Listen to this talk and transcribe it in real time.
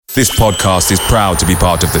This podcast is proud to be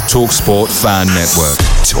part of the TalkSport Fan Network.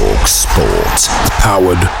 TalkSport.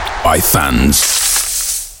 Powered by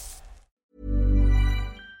fans.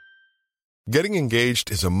 Getting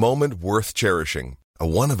engaged is a moment worth cherishing. A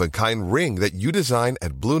one-of-a-kind ring that you design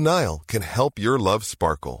at Blue Nile can help your love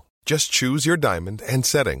sparkle. Just choose your diamond and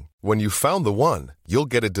setting. When you've found the one, you'll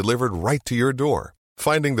get it delivered right to your door.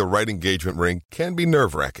 Finding the right engagement ring can be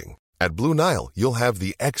nerve-wracking. At Blue Nile, you'll have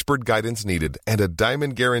the expert guidance needed and a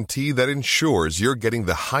diamond guarantee that ensures you're getting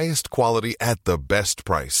the highest quality at the best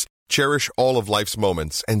price. Cherish all of life's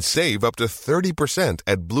moments and save up to 30%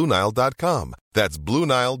 at BlueNile.com. That's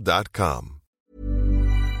BlueNile.com.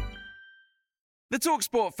 The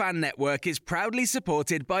TalkSport Fan Network is proudly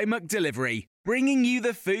supported by McDelivery, bringing you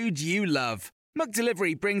the food you love.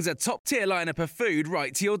 McDelivery brings a top-tier lineup of food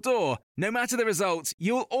right to your door. No matter the result,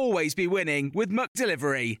 you'll always be winning with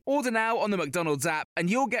McDelivery. Order now on the McDonald's app and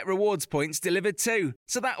you'll get rewards points delivered too.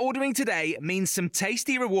 So that ordering today means some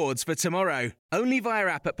tasty rewards for tomorrow. Only via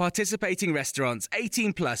app at participating restaurants.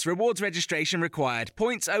 18 plus. Rewards registration required.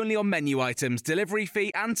 Points only on menu items. Delivery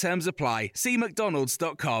fee and terms apply. See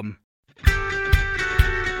mcdonalds.com.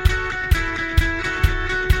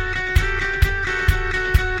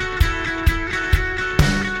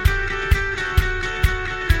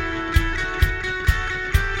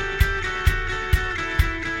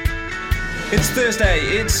 It's Thursday,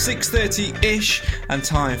 it's 6:30-ish, and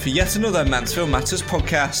time for yet another Mansfield Matters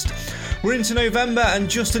podcast. We're into November, and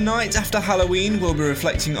just a night after Halloween, we'll be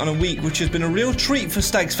reflecting on a week which has been a real treat for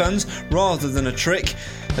Stags fans, rather than a trick,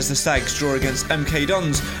 as the Stags draw against MK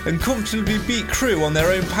Dons and comfortably beat Crewe on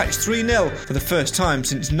their own patch 3-0 for the first time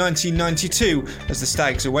since 1992, as the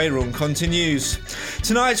Stags away run continues.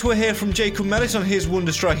 Tonight we'll hear from Jacob Mellett on his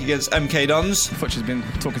wonder strike against MK Dons. Futch has been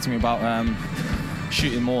talking to me about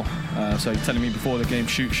shooting more, so telling me before the game,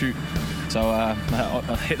 shoot. So I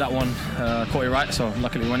hit that one, caught it right, so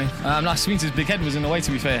luckily winning. Last week his big head was in the way, to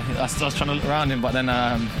be fair. I was trying to look around him, but then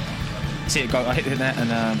see it go, I hit the net, and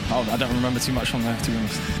I don't remember too much from there, to be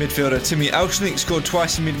honest. Midfielder Timmy Auschnick scored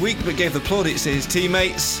twice in midweek, but gave the plaudits to his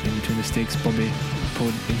teammates. In between the sticks, Bobby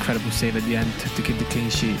pulled an incredible save at the end to keep the clean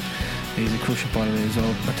sheet. He's a crucial part of it as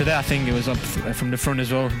well. But today I think it was up from the front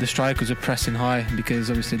as well. The strikers are pressing high because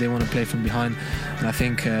obviously they want to play from behind, and I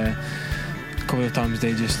think a couple of times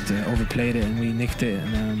they just overplayed it and we nicked it,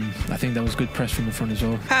 and I think that was good press from the front as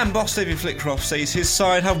well. And boss David Flitcroft says his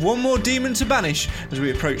side have one more demon to banish as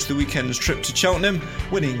we approach the weekend's trip to Cheltenham,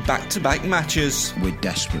 winning back-to-back matches. We're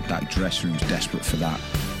desperate, that dressing room's desperate for that.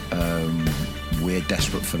 We're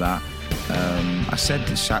desperate for that. I said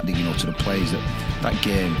this Saturday, to the players that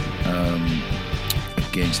game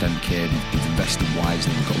against MK, they've invested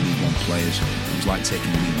wisely. We've got League One players. It was like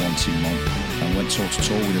taking a League One team on and went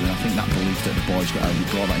toe-to-toe with them, and I think that belief that the boys got, we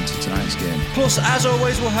brought that into tonight's game. Plus, as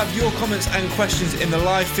always, we'll have your comments and questions in the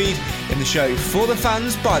live feed in the show for the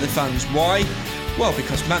fans, by the fans. Why? Well,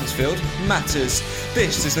 because Mansfield matters.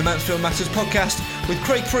 This is the Mansfield Matters podcast with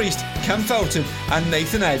Craig Priest, Cam Felton and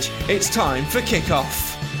Nathan Edge. It's time for kick-off.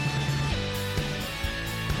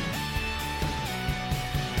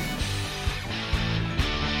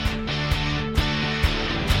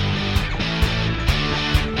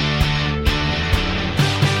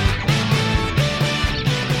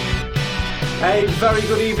 A very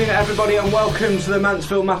good evening, everybody, and welcome to the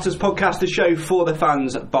Mansfield Matters podcast, the show for the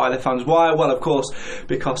fans, by the fans. Why? Well, of course,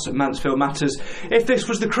 because Mansfield matters. If this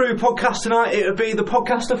was the Crew podcast tonight, it would be the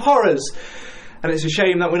podcast of horrors. And it's a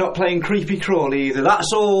shame that we're not playing Creepy Crawly either.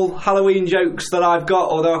 That's all Halloween jokes that I've got,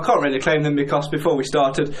 although I can't really claim them because before we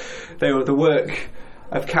started, they were the work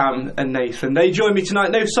of Cam and Nathan. They join me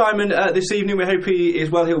tonight. No Simon this evening. We hope he is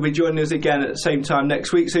well. He'll be joining us again at the same time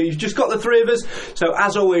next week. So you've just got the three of us. So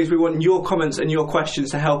as always, we want your comments and your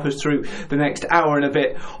questions to help us through the next hour and a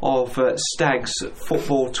bit of Stags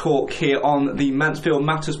football talk here on the Mansfield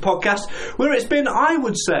Matters podcast, where it's been, I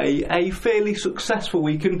would say, a fairly successful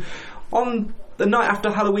week. And on the night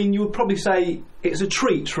after Halloween, you would probably say it's a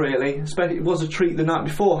treat, really. Especially it was a treat the night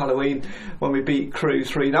before Halloween when we beat Crewe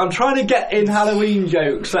 3. Now I'm trying to get in Halloween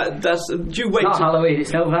jokes. Do you wait? It's not Halloween.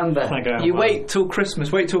 It's November. You wait till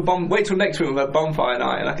Christmas. Wait till next week with a bonfire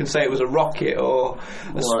night, and I can say it was a rocket or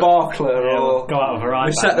a sparkler, or go out with a right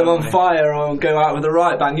we set them on fire, or go out with a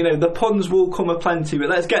right bang. The puns will come aplenty. But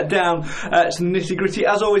let's get down to the nitty gritty.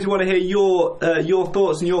 As always, we want to hear your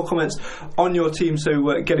thoughts and your comments on your team.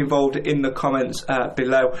 So get involved in the comments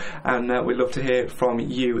below, and we'd love to hear hear from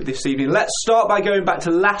you this evening. Let's start by going back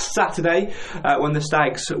to last Saturday when the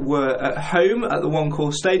Stags were at home at the One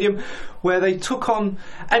Call Stadium, where they took on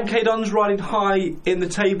MK Dons riding high in the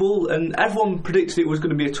table, and everyone predicted it was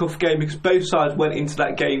going to be a tough game because both sides went into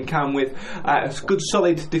that game with a good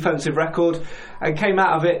solid defensive record and came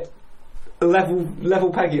out of it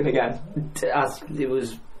level pegging again. As it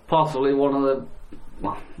was possibly one of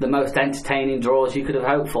the most entertaining draws you could have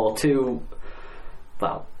hoped for. Two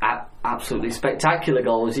absolutely spectacular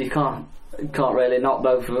goals. You can't really knock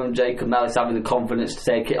both of them. Jacob Mellis having the confidence to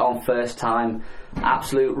take it on first time,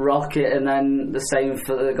 absolute rocket, and then the same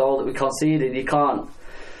for the goal that we conceded. You can't.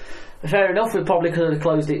 Fair enough, we probably could have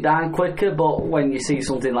closed it down quicker, but when you see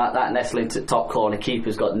something like that nestling to top corner,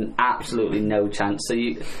 keeper's got absolutely no chance. So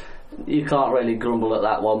you can't really grumble at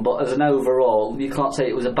that one. But as an overall, you can't say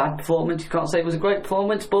it was a bad performance, you can't say it was a great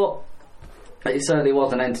performance, but it certainly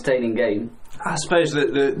was an entertaining game. I suppose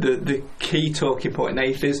the key talking point,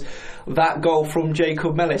 Nath, is that goal from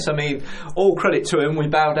Jacob Mellis. I mean, all credit to him, we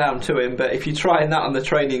bow down to him, but if you're trying that on the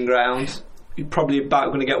training ground, you're probably about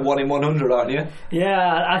going to get 1 in 100, aren't you?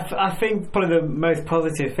 Yeah, I think probably the most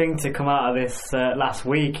positive thing to come out of this last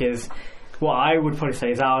week is what I would probably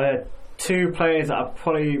say is our two players that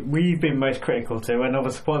we've been most critical to, and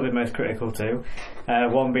other supporters have been most critical to,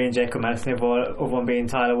 one being Jacob Mellis and the other one being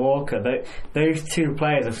Tyler Walker. Those two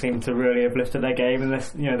players have seemed to really have lifted their game in this,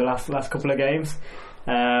 the last couple of games,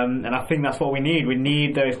 and I think that's what we need. We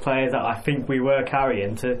need those players that I think we were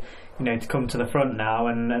carrying to come to the front now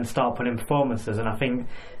and start putting performances. And I think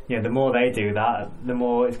the more they do that, the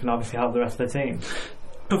more it's going to obviously help the rest of the team.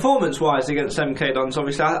 Performance-wise against MK Dons,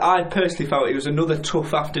 obviously, I personally felt it was another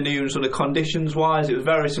tough afternoon, sort of conditions-wise. It was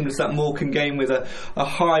very similar to that Morecambe game with a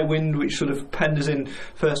high wind, which sort of penned us in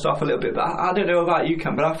first off a little bit. But I don't know about you,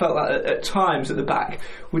 Cam, but I felt that at times at the back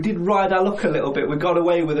we did ride our luck a little bit. We got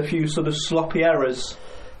away with a few sort of sloppy errors.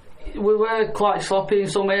 We were quite sloppy in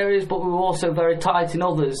some areas, but we were also very tight in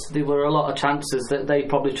others. There were a lot of chances that they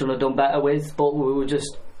probably should have done better with, but we were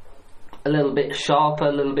just a little bit sharper,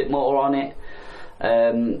 a little bit more on it.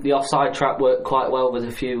 The offside trap worked quite well with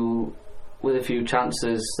a few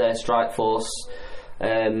chances. Their strike force,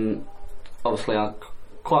 obviously,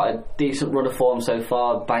 quite a decent run of form so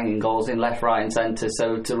far, banging goals in left, right, and centre.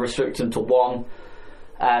 So to restrict them to one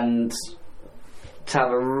and to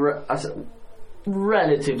have a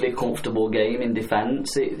relatively comfortable game in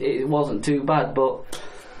defence, it wasn't too bad, but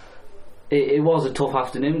it was a tough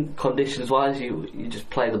afternoon conditions wise. You just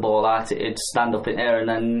play the ball out, it'd stand up in air, and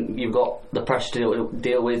then you've got the pressure to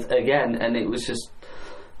deal with again, and it was just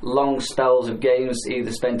long spells of games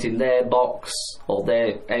either spent in their box or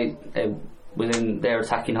within their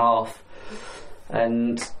attacking half,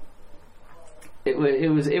 and it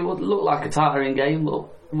would look like a tiring game, but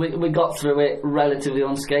we got through it relatively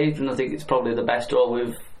unscathed, and I think it's probably the best draw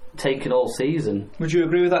we've taken all season. Would you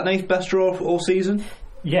agree with that, Nate? Best draw all season?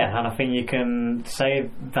 Yeah, and I think you can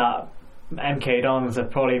say that MK Dons are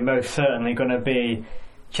probably most certainly going to be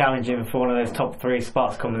challenging for one of those top 3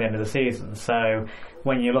 spots coming at the end of the season. So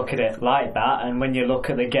when you look at it like that, and when you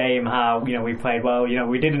look at the game, how we played well,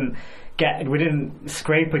 we didn't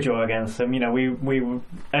scrape a draw against them. We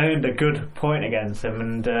earned a good point against them,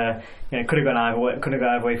 and it could have gone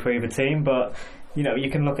either way for either team, but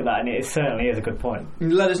you can look at that and it certainly is a good point.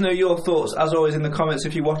 Let us know your thoughts, as always, in the comments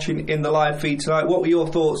if you're watching in the live feed tonight. What were your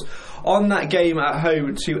thoughts on that game at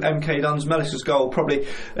home to MK Dons? Mellis's goal, probably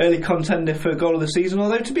early contender for goal of the season,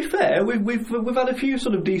 although to be fair, we've had a few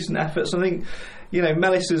sort of decent efforts. I think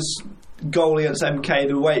Mellis's goal against MK,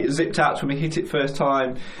 the way it zipped out when he hit it first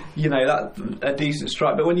time, that a decent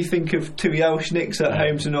strike. But when you think of Tui Elshnick's at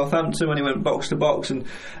home to Northampton when he went box to box, and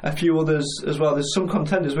a few others as well, there's some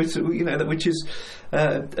contenders which is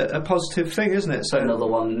a positive thing, isn't it? So another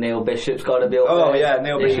one, Neil Bishop's got to be up there. Oh yeah,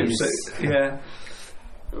 Neil Bishop.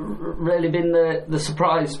 Really been the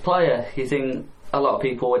surprise player. You think a lot of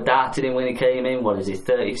people were doubting him when he came in. What is he,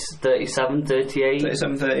 37, 38?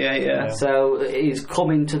 37, 38, yeah. So he's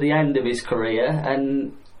coming to the end of his career,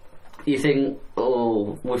 and you think,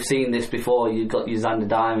 we've seen this before. You've got your Xander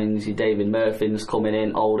Diamonds, your David Murphins coming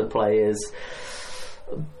in, older players,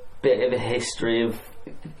 bit of a history of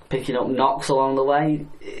picking up knocks along the way.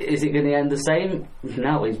 Is it going to end the same?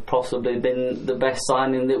 No, he's possibly been the best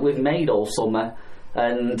signing that we've made all summer,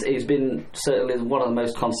 and he's been certainly one of the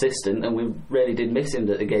most consistent, and we really did miss him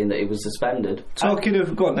at the game that he was suspended. Talking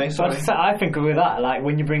of, go on, Nate, sorry. I think with that, like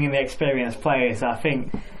when you bring in the experienced players, I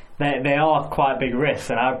think they are quite big risks,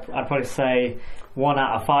 and I'd probably say 1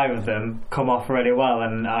 out of 5 of them come off really well,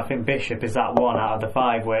 and I think Bishop is that 1 out of the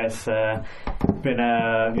 5 where it's been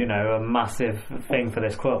a massive thing for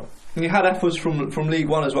this club. And you had efforts from League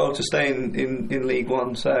One as well to stay in League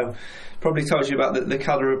One, so probably tells you about the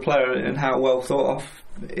calibre of player and how well thought of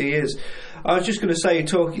he is. I was just going to say,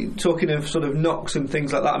 talking of sort of knocks and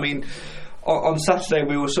things like that, I mean, on Saturday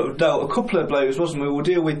we were sort of dealt a couple of blows, wasn't we? We'll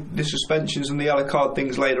deal with the suspensions and the yellow card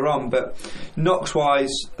things later on, but knocks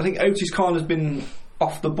wise, I think Otis Khan has been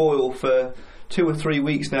off the boil for 2 or 3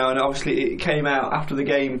 weeks now, and obviously it came out after the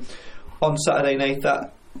game on Saturday night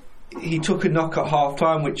that he took a knock at half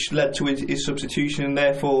time, which led to his substitution, and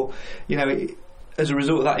therefore, as a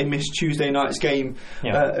result of that, he missed Tuesday night's game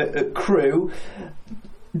at Crewe.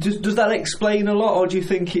 Does that explain a lot, or do you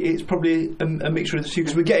think it's probably a mixture of the two?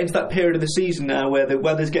 Because we're getting to that period of the season now where the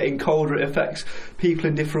weather's getting colder, it affects people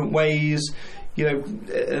in different ways,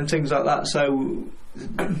 and things like that. So,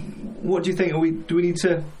 what do you think? Do we need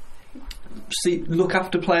to look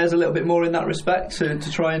after players a little bit more in that respect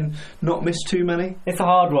to try and not miss too many? It's a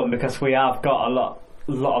hard one because we have got a lot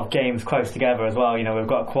of games close together as well. We've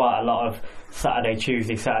got quite a lot of Saturday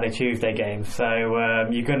Tuesday games, so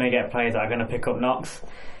you're going to get players that are going to pick up knocks.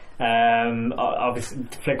 Obviously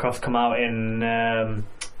Flitcroft's come out in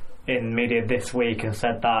media this week and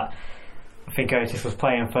said that I think Otis was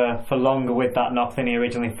playing for longer with that knock than he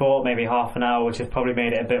originally thought, maybe half an hour, which has probably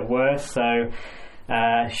made it a bit worse. So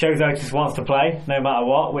shows Otis wants to play no matter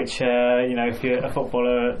what, which if you're a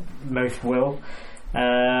footballer most will,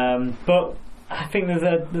 but I think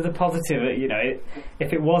there's a positive.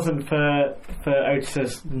 If it wasn't for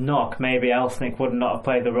Otis's knock, maybe Elsnick would not have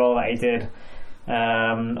played the role that he did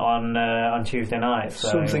on Tuesday night. So,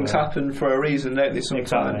 some things happen for a reason, don't they,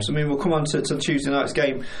 sometimes? Exactly. I mean, we'll come on to Tuesday night's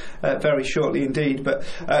game very shortly indeed, but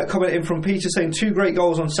commenting from Peter saying 2 great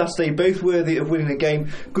goals on Saturday, both worthy of winning a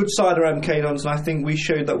game. Good side are MK Dons, and I think we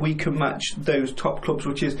showed that we can match those top clubs,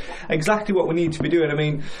 which is exactly what we need to be doing. I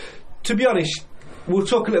mean, to be honest, we'll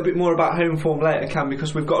talk a little bit more about home form later, Cam,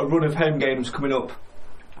 because we've got a run of home games coming up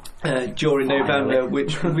during November,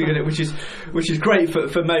 which is great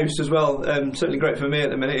for most as well. Certainly great for me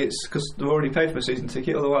at the minute. It's because I've already paid for my season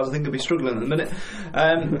ticket. Otherwise, I think I'd be struggling at the minute.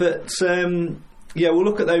 We'll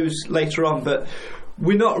look at those later on. But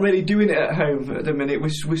we're not really doing it at home at the minute.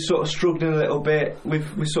 We're sort of struggling a little bit.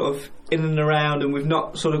 We're sort of in and around, and we've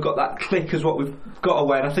not sort of got that click as what we've got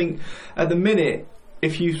away. And I think at the minute,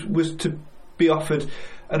 if you was to be offered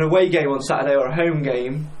an away game on Saturday or a home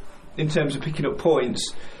game in terms of picking up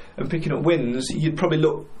points and picking up wins, you'd probably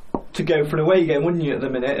look to go for an away game, wouldn't you, at the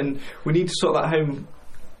minute? And we need to sort that home.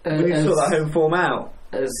 We need to sort that home form out.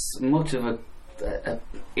 As much of a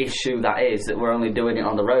issue that is that we're only doing it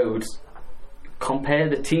on the road. Compare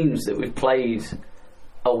the teams that we've played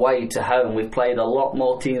away to home. We've played a lot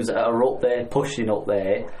more teams that are up there, pushing up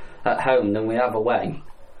there at home than we have away.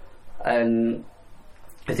 And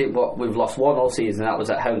I think we've lost 1 all season. That was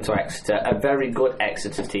at home to Exeter, a very good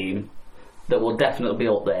Exeter team that will definitely be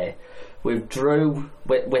up there. We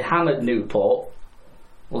hammered Newport.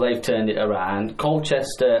 Well, they've turned it around.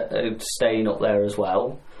 Colchester are staying up there as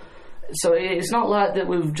well. So it's not like that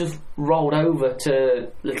we've just rolled over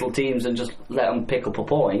to little teams and just let them pick up a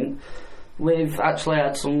point. We've actually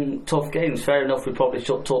had some tough games. Fair enough, we probably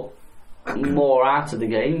should took more out of the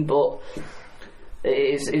game, but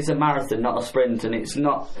it's a marathon, not a sprint, and it's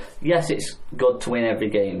not. Yes, it's good to win every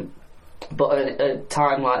game, but at a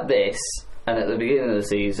time like this and at the beginning of the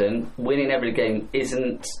season, winning every game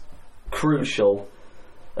isn't crucial.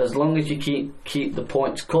 As long as you keep the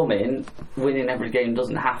points coming, winning every game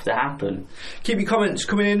doesn't have to happen. Keep your comments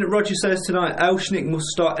coming in. Roger says tonight, Elsnick must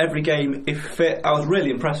start every game if fit. I was really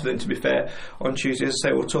impressed with him, to be fair, on Tuesday. As I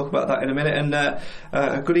say, we'll talk about that in a minute. And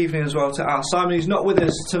a good evening as well to Al Simon. He's not with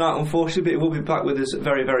us tonight, unfortunately, but he will be back with us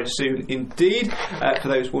very, very soon indeed. For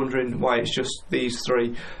those wondering why it's just these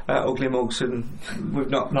 3 ugly mugs, and we've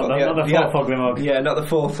not got the 4th ugly mug. Yeah, not the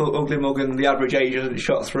 4th ugly mug, and the average age hasn't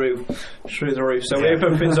shot through the roof. So we hope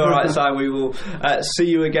everything's alright, Simon. We will see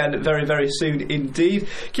you again very, very soon indeed.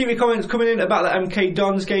 Keep your comments coming in about the MK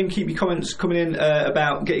Dons game. Keep your comments coming in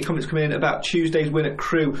about Tuesday's win at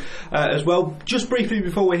Crewe as well. Just briefly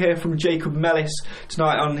before we hear from Jacob Mellis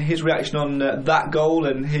tonight on his reaction on that goal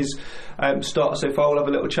and his start so far, we'll have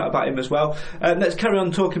a little chat about him as well. Let's carry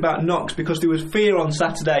on talking about knocks, because there was fear on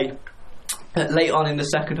Saturday late on in the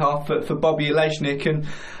second half for Bobby Olejnik, and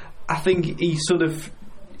I think he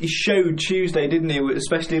he showed Tuesday, didn't he,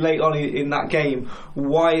 especially late on in that game,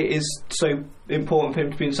 why it is so important for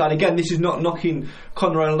him to be inside. Again, this is not knocking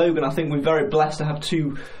Conroy and Logan. I think we're very blessed to have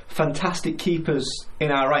two fantastic keepers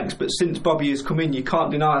in our ranks, but since Bobby has come in, you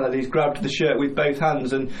can't deny that he's grabbed the shirt with both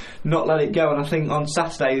hands and not let it go. And I think on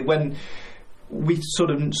Saturday, when we sort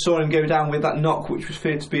of saw him go down with that knock, which was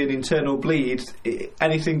feared to be an internal bleed,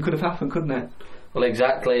 anything could have happened, couldn't it? Well,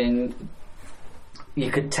 exactly, and you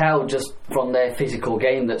could tell just from their physical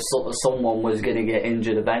game that someone was going to get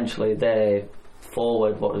injured eventually. Their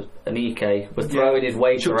forward, Anike, was throwing his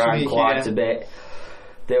weight around quite a bit.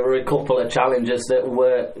 There were a couple of challenges that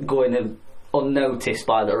were going unnoticed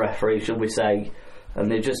by the referee, should we say, and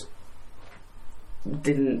they just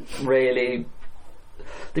didn't really.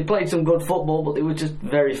 They played some good football, but they were just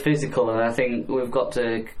very physical, and I think we've got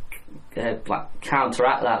to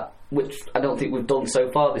counteract that, which I don't think we've done so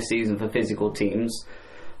far this season for physical teams.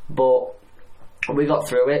 But we got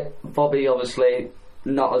through it. Bobby, obviously,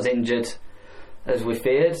 not as injured as we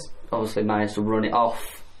feared. Obviously, managed to run it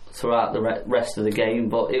off throughout the rest of the game,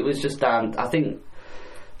 but it was just down. I think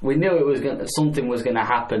we knew something was going to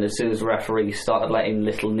happen as soon as the referee started letting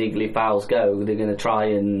little niggly fouls go. They're going to try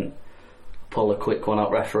and pull a quick one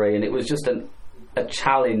out, referee, and it was just a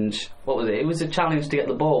challenge. What was it? It was a challenge to get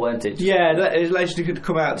the ball, weren't it? Yeah, Leicester could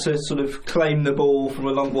come out to sort of claim the ball from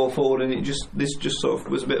a long ball forward, and this just sort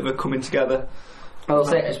of was a bit of a coming together. Well,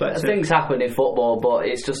 things happen in football, but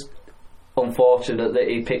it's just unfortunate that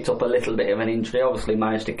he picked up a little bit of an injury. Obviously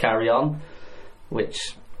managed to carry on,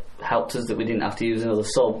 which helped us that we didn't have to use another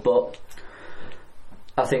sub, but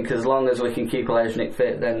I think as long as we can keep Lejnik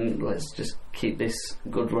fit, then let's just keep this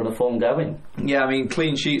good run of form going. Yeah, I mean,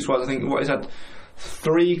 clean sheets wise, I think he's had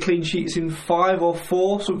 3 clean sheets in 5 or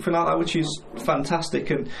 4, something like that, which is fantastic.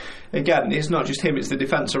 And again, it's not just him, it's the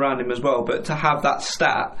defence around him as well. But to have that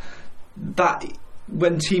stat, that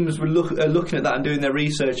when teams were looking at that and doing their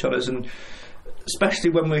research on us, and especially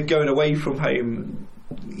when we're going away from home,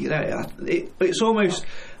 you know, it's almost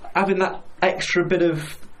having that extra bit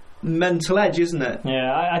of mental edge, isn't it?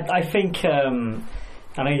 Yeah, I think I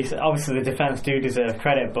know obviously the defence do deserve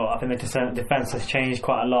credit, but I think the defence has changed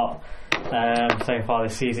quite a lot so far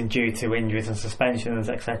this season due to injuries and suspensions,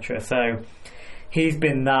 etc. So he's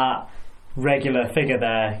been that regular figure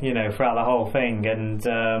there, you know, throughout the whole thing,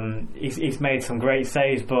 and he's made some great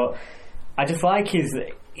saves. But I just like his,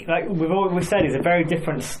 like we've said, he's a very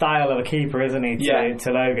different style of a keeper, isn't he,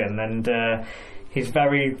 to Logan, and he's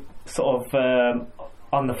very sort of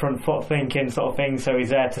on the front foot thinking sort of thing, so he's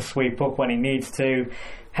there to sweep up when he needs to,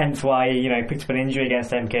 hence why, you know, he picked up an injury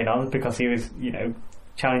against MK Dons, because he was, you know,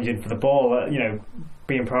 challenging for the ball, you know,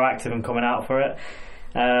 being proactive and coming out for it.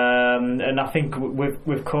 And I think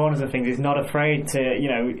with corners and things, he's not afraid to, you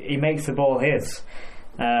know, he makes the ball his,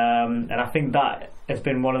 and I think that has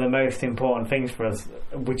been one of the most important things for us,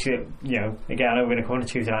 which, you know, again, I know we're going to come on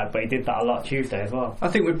Tuesday night, but he did that a lot Tuesday as well. I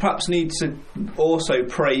think we perhaps need to also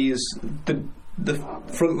praise the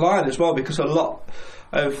front line as well, because a lot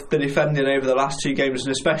of the defending over the last 2 games,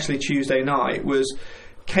 and especially Tuesday night,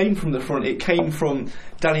 came from the front. It came from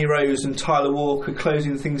Danny Rose and Tyler Walker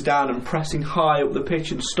closing things down and pressing high up the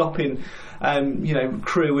pitch and stopping you know,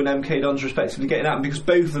 Crewe and MK Dons respectively getting out, because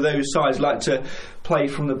both of those sides like to play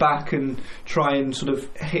from the back and try and sort of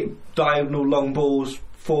hit diagonal long balls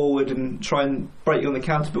forward and try and break you on the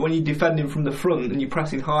counter. But when you're defending from the front and you're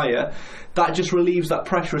pressing higher, that just relieves that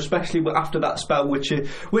pressure, especially after that spell, which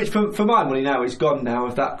for my money now is gone now,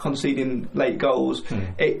 of that conceding late goals.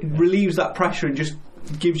 It relieves that pressure and just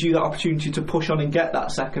gives you that opportunity to push on and get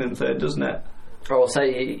that second and third, doesn't it? I'll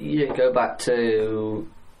say you go back to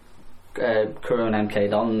Crewe and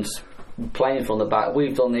MK Dons playing from the back.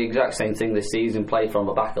 We've done the exact same thing this season, played from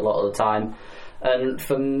the back a lot of the time, and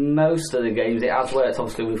for most of the games it has worked.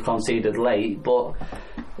 Obviously we've conceded late, but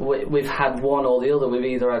we've had one or the other. We've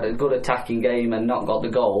either had a good attacking game and not got the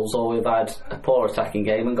goals, or we've had a poor attacking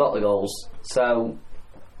game and got the goals. So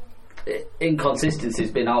inconsistency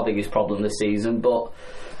has been our biggest problem this season, but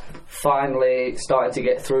finally starting to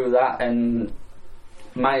get through that and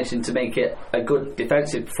managing to make it a good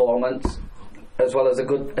defensive performance as well as a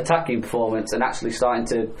good attacking performance, and actually starting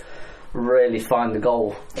to really find the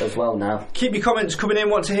goal as well now. Keep your comments coming in.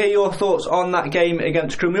 Want to hear your thoughts on that game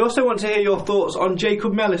against Crewe. We also want to hear your thoughts on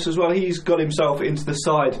Jacob Mellis as well. He's got himself into the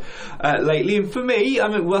side lately, and for me,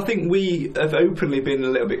 I think we have openly been a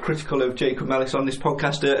little bit critical of Jacob Mellis on this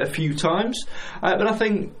podcast a few times, but I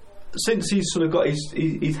think since he's sort of got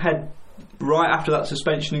his head right after that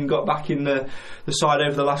suspension and got back in the side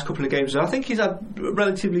over the last couple of games. I think he's had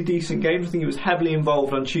relatively decent games. I think he was heavily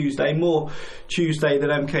involved on Tuesday, more Tuesday than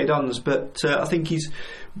MK Dons, but I think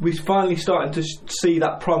we're finally starting to see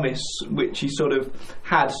that promise which he sort of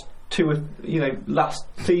had last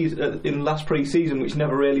pre-season, which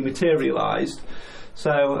never really materialised.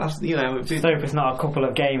 So that's, so if it's not a couple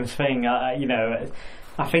of games thing, I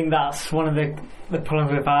think that's one of the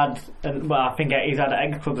problems we've had, and I think he's had at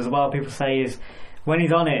Egg Club as well. People say is when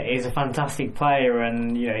he's on it, he's a fantastic player,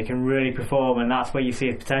 and he can really perform, and that's where you see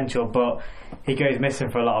his potential. But he goes missing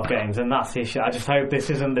for a lot of games, and that's the issue. I just hope this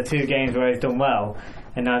isn't the 2 games where he's done well,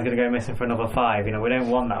 and now he's going to go missing for another 5. We don't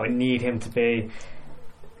want that. We need him to be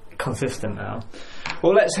consistent now.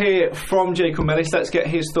 Well, let's hear from Jacob Mellis. Let's get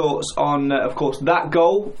his thoughts on, of course, that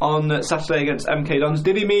goal on Saturday against MK Dons.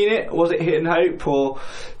 Did he mean it? Was it hitting hope, or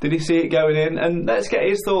did he see it going in? And let's get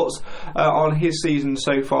his thoughts on his season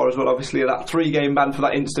so far as well. Obviously, that 3-game ban for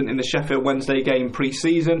that incident in the Sheffield Wednesday game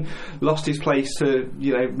pre-season. Lost his place to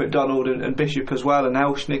McDonald and Bishop as well, and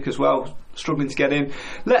Elshnick as well, struggling to get in.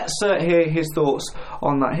 Let's hear his thoughts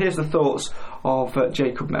on that. Here's the thoughts of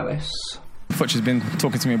Jacob Mellis. Futch has been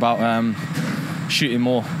talking to me about shooting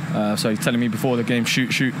more, so he's telling me before the game,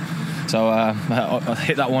 shoot. So I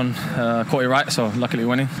hit that one, caught it right, so luckily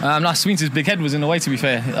winning. Sweeney's big head was in the way, to be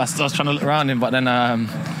fair. I was trying to look around him, but then I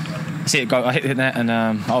see it go. I hit the net, and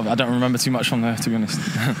I don't remember too much from there, to be honest.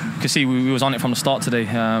 You can see we was on it from the start today.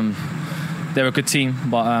 They're a good team,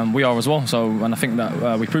 but we are as well. And I think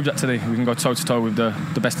that we proved that today. We can go toe to toe with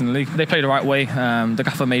the best in the league. They play the right way. The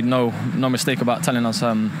gaffer made no mistake about telling us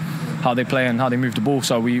how they play and how they move the ball.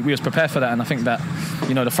 So we was prepared for that, and I think that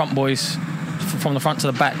the front boys, from the front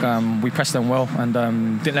to the back, we pressed them well and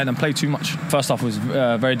didn't let them play too much. First half was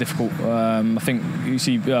very difficult. I think you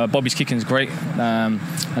see Bobby's kicking is great, and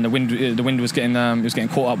the wind was getting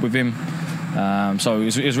caught up with him. So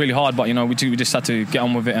it was really hard, but we just had to get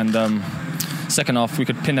on with it, and second half we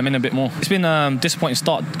could pin them in a bit more. It's been a disappointing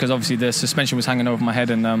start because obviously the suspension was hanging over my head,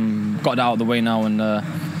 and got that out of the way now, and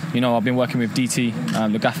I've been working with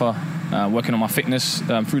DT, the gaffer, working on my fitness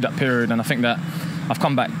through that period, and I think that I've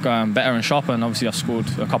come back better and sharper, and obviously I've scored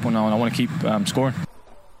a couple now, and I want to keep scoring.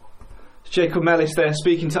 Jacob Mellis there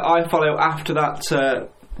speaking to iFollow after that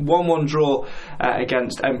 1-1 draw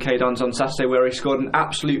against MK Dons on Saturday, where he scored an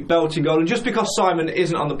absolute belting goal. And just because Simon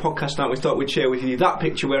isn't on the podcast tonight, we thought we'd share with you that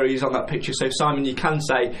picture where he is on that picture. So Simon, you can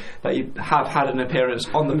say that you have had an appearance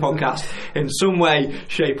on the podcast in some way,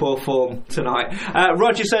 shape or form tonight.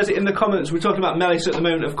 Roger says in the comments, we're talking about Mellis at the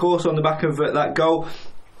moment, of course, on the back of that goal.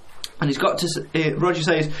 And he's got to. Roger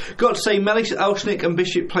says, got to say, Mellis, Elshnick and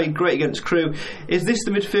Bishop played great against Crewe. Is this the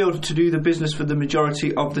midfield to do the business for the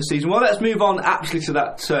majority of the season? Well, let's move on actually to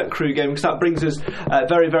that Crewe game, because that brings us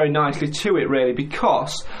very, very nicely to it, really,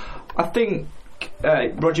 because I think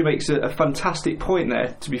Roger makes a fantastic point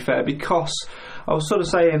there, to be fair, because I was sort of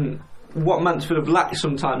saying what Mansfield have lacked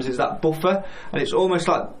sometimes is that buffer, and it's almost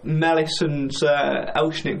like Mellis and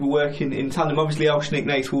Elshnick were working in tandem. Obviously Elshnick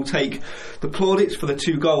Nath will take the plaudits for the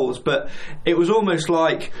 2 goals, but it was almost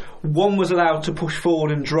like one was allowed to push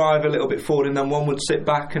forward and drive a little bit forward, and then one would sit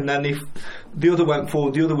back, and then if the other went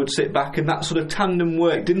forward, the other would sit back, and that sort of tandem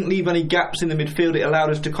work didn't leave any gaps in the midfield. It allowed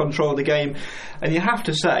us to control the game, and you have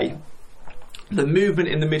to say the movement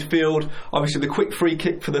in the midfield, obviously the quick free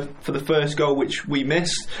kick for the first goal, which we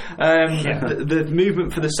missed, the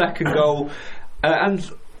movement for the second goal, and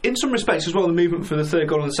in some respects as well the movement for the third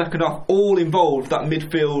goal in the second half, all involved that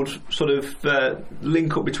midfield sort of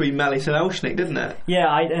link up between Mellis and Elshnick, didn't it?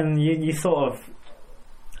 Yeah, and you sort of,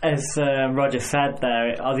 as Roger said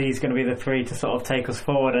there, are these going to be the 3 to sort of take us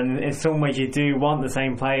forward? And in some ways you do want the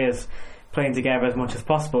same players playing together as much as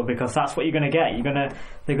possible, because that's what you're going to get.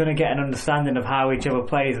 They're going to get an understanding of how each other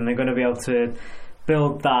plays, and they're going to be able to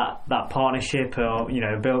build that partnership, or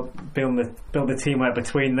build the teamwork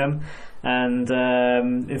between them. And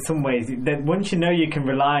in some ways, once you know you can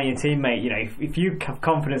rely on your teammate, if you have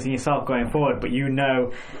confidence in yourself going forward, but you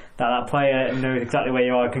know that player knows exactly where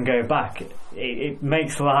you are and can go back, it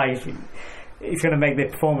makes life. It's going to make the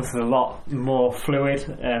performances a lot more fluid,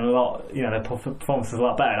 and the performances a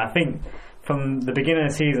lot better. And I think from the beginning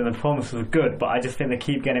of the season the performances were good, but I just think they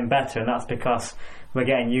keep getting better, and that's because we're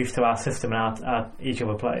getting used to our system and each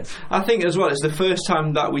other plays. I think as well it's the first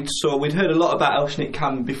time that we'd heard a lot about Elshnick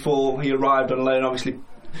Cam before he arrived on loan. Obviously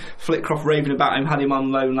Flitcroft raving about him, had him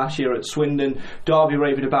on loan last year at Swindon. Derby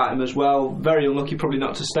raving about him as well. Very unlucky probably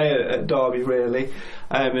not to stay at Derby really,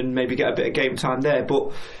 and maybe get a bit of game time there,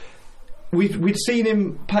 but we'd seen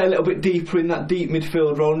him play a little bit deeper in that deep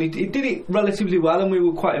midfield role, and he did it relatively well, and we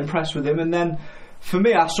were quite impressed with him. And then for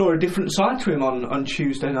me, I saw a different side to him on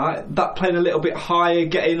Tuesday night. That playing a little bit higher,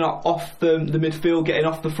 getting off the midfield, getting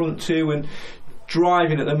off the front two and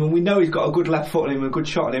driving at them. And we know he's got a good left foot on him, a good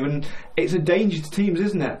shot on him, and it's a danger to teams,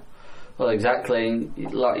 isn't it? Well, exactly.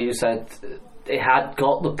 Like you said, it had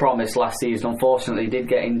got the promise last season. Unfortunately, he did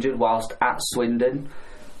get injured whilst at Swindon.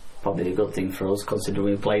 Probably a good thing for us, considering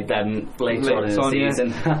we played them later on in the season.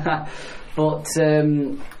 Yeah. But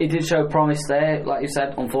he did show promise there. Like you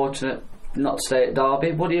said, unfortunate not to stay at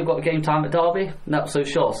Derby. Would he have got game time at Derby? Not so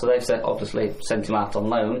sure. So they've obviously sent him out on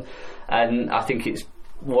loan, and I think it's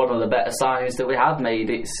one of the better signings that we have made.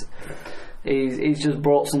 He's just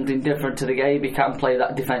brought something different to the game. He can play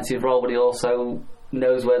that defensive role, but he also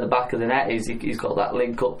knows where the back of the net is. He's got that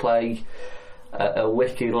link-up play, a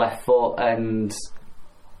wicked left foot, and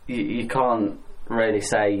you can't really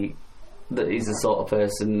say that he's the sort of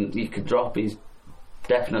person you could drop. He's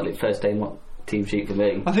definitely first team sheet for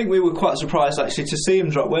me. I think we were quite surprised actually to see him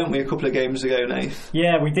drop, weren't we, a couple of games ago, Nath?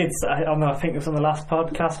 Yeah, we did. I don't know, I think it was on the last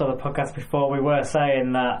podcast or the podcast before, we were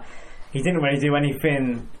saying that he didn't really do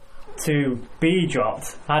anything to be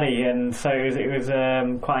dropped, had he? And so it was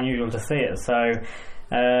quite unusual to see it. So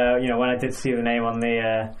when I did see the name on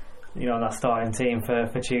the on that starting team for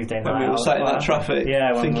Tuesday night, when we were sat in that traffic,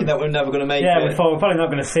 thinking that we're never going to make it. Yeah, we thought we're probably not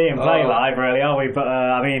going to see him play live, really, are we? But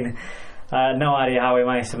no idea how we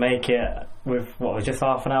managed to make it with what was just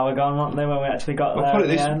half an hour gone, weren't they, when we actually got there?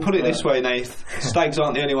 Put it this way, Nath. Stags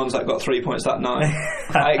aren't the only ones that got 3 points that night.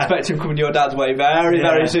 I expect him coming your dad's way very,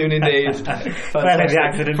 very soon indeed. For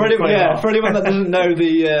anyone that doesn't know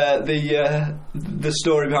the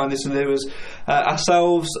story behind this, there was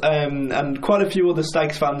ourselves and quite a few other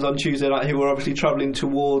Stags fans on Tuesday night who were obviously travelling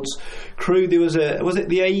towards Crewe. There was the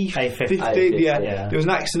A50? Yeah. There was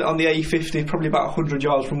an accident on the A50, probably about 100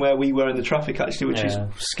 yards from where we were in the traffic actually, which is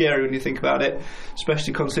scary when you think about it,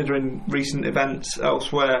 especially considering recent events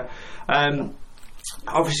elsewhere.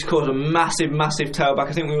 Obviously caused a massive tailback.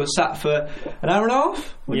 I think we were sat for an hour and a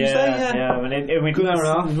half. Would you say? Yeah. I mean, good hour and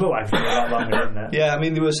a half. It looked like a lot longer, didn't it? Yeah, I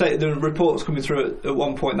mean, there were reports coming through at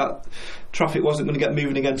one point that traffic wasn't going to get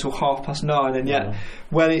moving again until 9:30, and yet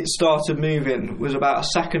when it started moving was about a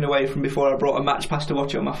second away from before I brought a match pass to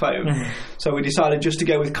watch it on my phone. So we decided just to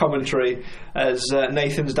go with commentary, as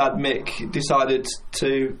Nathan's dad Mick decided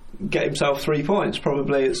to get himself 3 points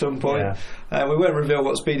probably at some point. We won't reveal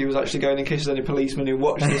what speed he was actually going in case there's any policemen who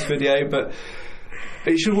watch this video, but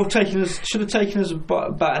it should have taken us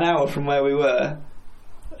about an hour from where we were.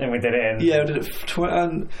 And we did it in. Yeah, we did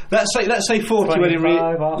it. Let's say 40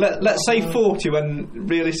 when let's say 40 when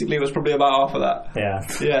realistically it was probably about half of that. Yeah.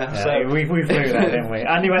 So we flew there, didn't we?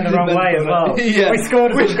 And he went the wrong way as well. We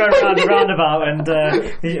scored as we were going around the roundabout, and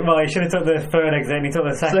he should have took the third exit and he took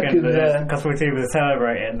the second because we were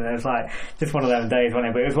celebrating. And it was like just one of them days, wasn't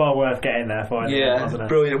it? But it was well worth getting there for it. Yeah, wasn't it?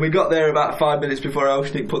 Brilliant. We got there about 5 minutes before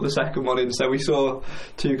Elshnick put the second one in, so we saw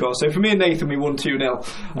 2 goals. So for me and Nathan, we won 2-0.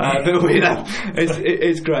 But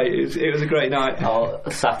it's great. It was a great night.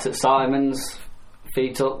 Sat at Simon's,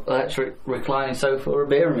 feet up, electric reclining sofa with a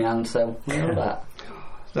beer in my hand, so I know that.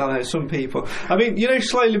 I don't know, some people. I mean,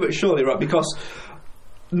 slowly but surely, right, because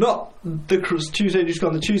not the Tuesday just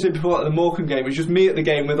gone, the Tuesday before that, the Morecambe game, it was just me at the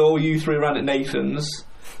game with all you three around at Nathan's.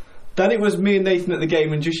 Then it was me and Nathan at the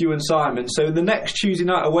game and just you and Simon. So the next Tuesday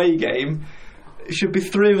night away game, it should be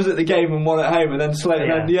 3 of us at the game and 1 at home, and then and see.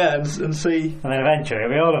 And then eventually,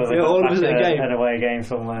 all of us at a game, an away game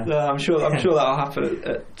somewhere. I'm sure that'll happen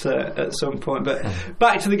at some point. But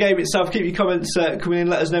back to the game itself. Keep your comments coming in.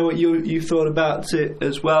 Let us know what you thought about it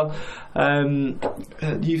as well.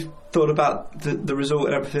 You thought about the result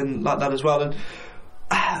and everything like that as well. And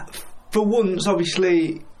for once,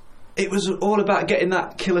 obviously, it was all about getting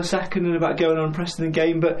that killer second and about going on and pressing the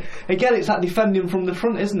game, but again it's that defending from the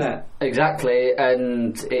front, isn't it? Exactly,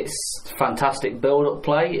 and it's fantastic build-up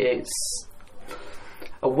play. It's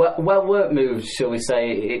a well-worked move, shall we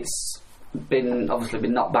say. It's been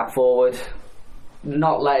knocked back forward,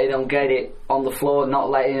 not letting them get it on the floor, not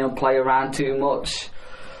letting them play around too much.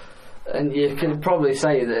 And you can probably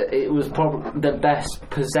say that it was probably the best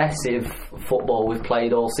possessive football we've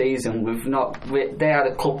played all season. They had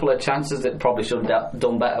a couple of chances that probably should have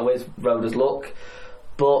done better with, rode as luck,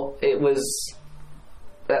 but it was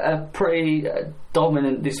a pretty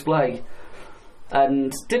dominant display.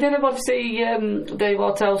 And did anybody see Dave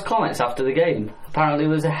Artell's comments after the game? Apparently,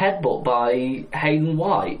 there was a headbutt by Hayden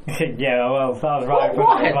White. Yeah, well, that was right,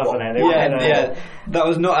 wasn't it? Yeah, that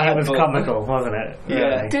was not a headbutt. It was comical, wasn't it?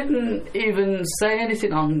 Yeah. Didn't even say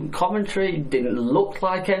anything on commentary. Didn't look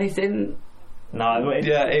like anything. No,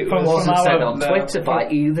 it wasn't said on Twitter by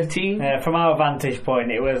either team. From our vantage point,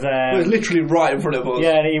 it was literally right in front of us.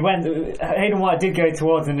 Yeah, Hayden White did go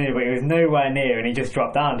towards the knee, but he was nowhere near, and he just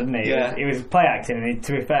dropped down, didn't he? Yeah. It was play acting, and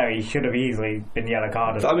to be fair, he should have easily been yellow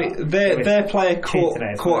carded. I mean, their player caught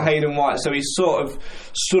Hayden White, so he's sort of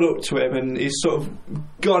stood up to him, and he's sort of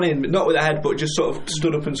gone in, not with a head, but just sort of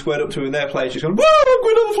stood up and squared up to him, and their player's just gone, whoa, I'm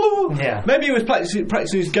going on the floor! Yeah. Maybe he was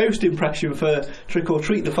practicing his ghost impression for Trick or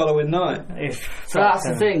Treat the following night. So that's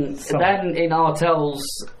the thing. Then in Artell's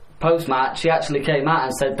post-match, he actually came out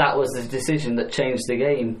and said that was the decision that changed the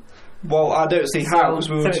game. Well, I don't see how, because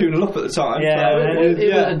we were 2-0 up at the time. Yeah,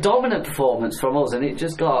 it was a dominant performance from us, and it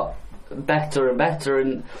just got better and better.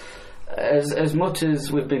 And as much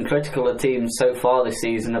as we've been critical of teams so far this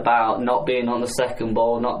season about not being on the second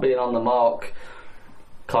ball, not being on the mark,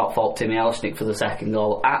 can't fault Timmy Elshnick for the second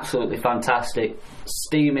goal. Absolutely fantastic,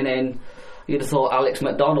 steaming in. You'd have thought Alex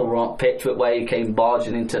McDonald were on pitch where he came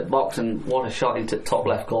barging into the box, and what a shot into top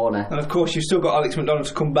left corner. And of course you've still got Alex McDonald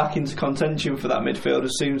to come back into contention for that midfield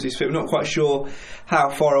as soon as he's fit. We're not quite sure how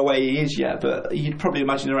far away he is yet, but you'd probably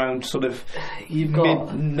imagine around sort of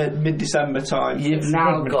mid-December time. You've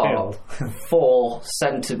now got four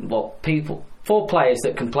players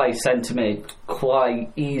that can play centre mid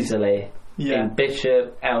quite easily. Yeah. In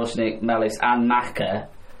Bishop, Elshnick, Mellis and Maka,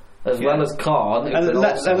 as well as Khan. And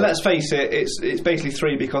let's face it, it's basically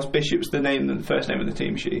three because Bishop's the first name of the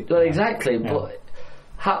team sheet. Well, exactly, but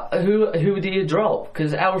who do you drop?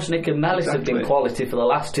 Because Elshnick and Mellis have been quality for the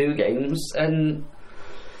last two games, and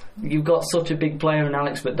you've got such a big player in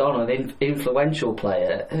Alex McDonald, an influential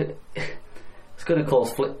player. It's going to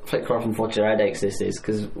cause Flitcroft and Fletcher headaches, this is,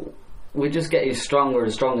 because we're just getting stronger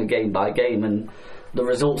and stronger game by game, and the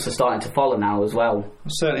results are starting to follow now as well.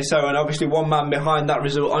 Certainly so, and obviously one man behind that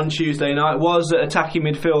result on Tuesday night was attacking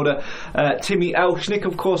midfielder Timmy Elshnick,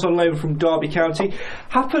 of course on loan from Derby County.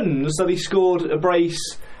 Happens that he scored a brace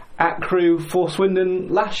at Crewe for Swindon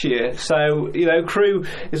last year, so Crewe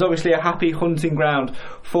is obviously a happy hunting ground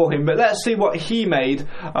for him. But let's see what he made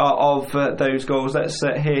of those goals. Let's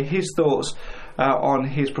hear his thoughts on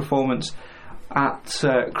his performance at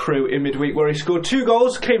Crewe in midweek, where he scored 2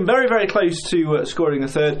 goals, came very, very close to scoring a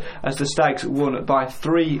third as the Stags won by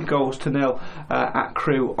 3-0 at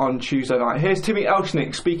Crewe on Tuesday night. Here's Timmy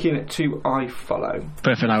Elshnick speaking to iFollow.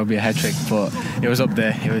 Perfect, that would be a hat trick, but it was up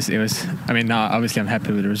there. It was. I mean, now obviously I'm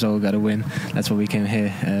happy with the result. Got a win. That's why we came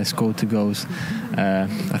here. Scored 2 goals. I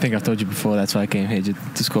think I've told you before. That's why I came here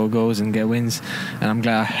to score goals and get wins. And I'm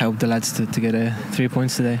glad I helped the lads to get 3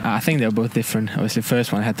 points today. I think they were both different. Obviously, the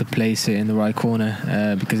first one I had to place it in the right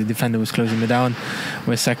corner because the defender was closing me down.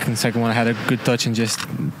 Where second one I had a good touch and just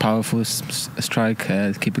powerful strike.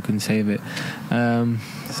 The keeper couldn't save it.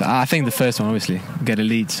 So I think the first one obviously get a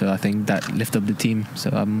lead, so I think that lift up the team. So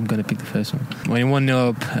I'm going to pick the first one. When you're 1-0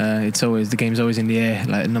 up, the game's always in the air.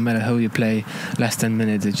 Like no matter how you play, last 10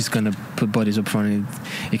 minutes they're just going to put bodies up front.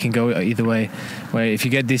 It can go either way. Where if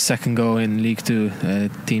you get this second goal in League 2,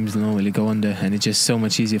 teams normally go under, and it's just so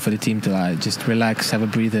much easier for the team to just relax, have a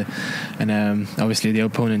breather, and obviously the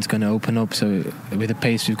opponent's going to open up. So with the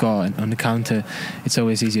pace we've got on the counter, it's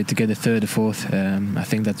always easier to get a third or fourth. I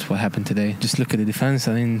think that's what happened today. Just look at the defence.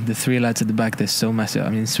 I mean, the 3 lads at the back, they're so massive. I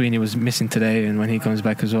mean, Sweeney was missing today, and when he comes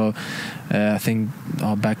back as well, I think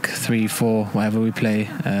our back 3, 4, whatever we play,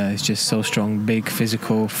 is just so strong, big,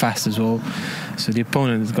 physical, fast as well. So the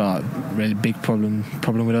opponent has got a really big problem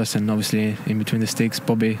with us, and obviously in between the sticks,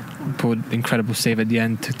 Bobby put incredible save at the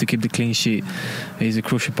end to keep the clean sheet. He's a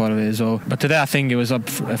crucial part of it as well. But today I think it was up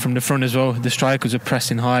from the front as well. The strikers are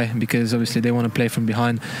pressing high because obviously they want to play from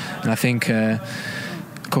behind, and I think a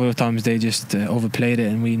couple of times they just overplayed it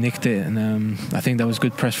and we nicked it, and I think that was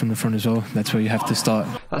good press from the front as well. That's where you have to start.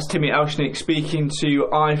 That's Timmy Elshnick speaking to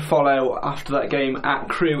iFollow after that game at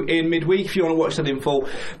Crewe in midweek. If you want to watch that in full,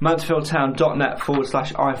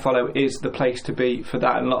 mansfieldtown.net/iFollow is the place to be for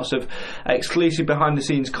that, and lots of exclusive behind the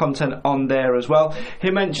scenes content on there as well.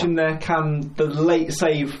 He mentioned there the late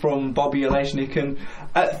save from Bobby Elshnick, and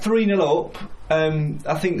at 3-0 up,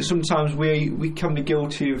 I think sometimes we can be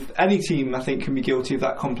guilty of, any team I think can be guilty of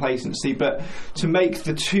that complacency, but to make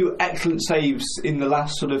the 2 excellent saves in the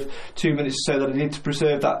last sort of 2 minutes or so that I did to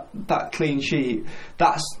preserve that clean sheet,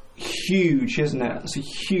 that's huge, isn't it? It's a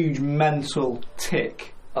huge mental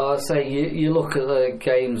tick. I'd say you look at the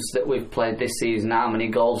games that we've played this season, how many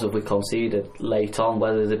goals have we conceded late on,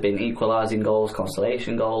 whether they've been equalising goals,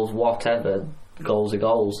 consolation goals, whatever, goals are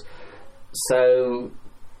goals. So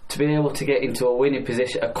to be able to get into a winning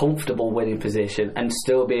position, a comfortable winning position, and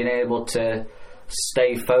still being able to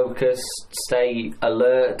stay focused, stay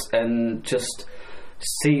alert, and just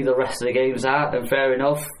see the rest of the games out, and fair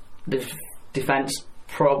enough, defence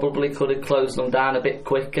probably could have closed them down a bit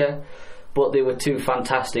quicker, but they were 2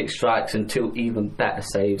 fantastic strikes and 2 even better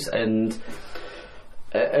saves. And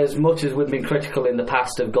as much as we've been critical in the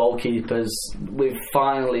past of goalkeepers, we've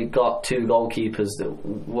finally got 2 goalkeepers that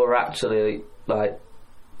were actually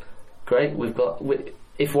great.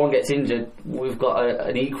 If one gets injured, we've got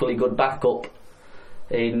an equally good backup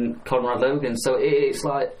in Conrad Logan. So it's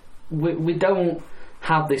like we don't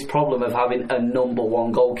have this problem of having a number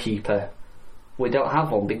 1 goalkeeper. We don't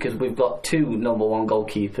have one because we've got 2 number 1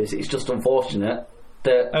 goalkeepers. It's just unfortunate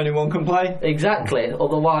that only one can play. Exactly.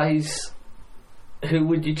 Otherwise, who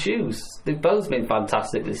would you choose? They've both been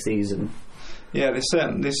fantastic this season. Yeah, they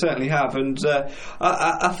certainly have, and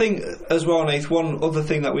I think as well, Nath, one other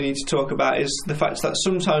thing that we need to talk about is the fact that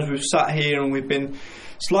sometimes we've sat here and we've been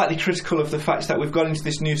slightly critical of the fact that we've gone into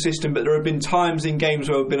this new system, but there have been times in games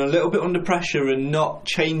where we've been a little bit under pressure and not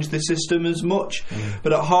changed the system as much.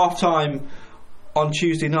 But at half time on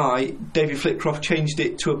Tuesday night, David Flitcroft changed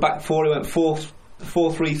it to a back 4. He went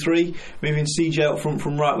 4-3-3, moving CJ up front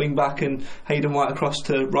from right wing back and Hayden White across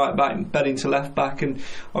to right back and Bedding to left back, and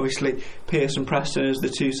obviously Pearce and Preston as the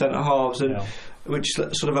 2 centre halves, and which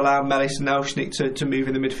sort of allowed Mellis and Elshnik to move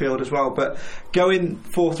in the midfield as well. But going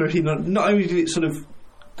 4-3, not only did it sort of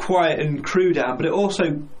quieten Crewe down, but it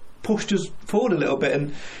also pushed us forward a little bit,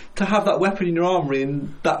 and to have that weapon in your armoury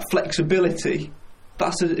and that flexibility,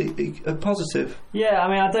 that's a positive. Yeah, I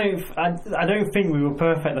mean, I don't think we were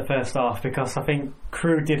perfect the first half, because I think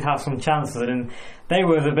Crewe did have some chances, and they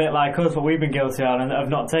were a bit like us, what we've been guilty of, and have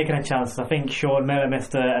not taken a chance. I think Sean Miller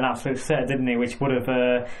missed an absolute set, didn't he, which would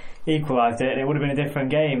have equalised it, and it would have been a different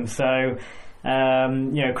game. So,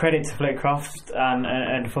 credit to Flitcroft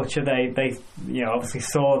and Futcher. They obviously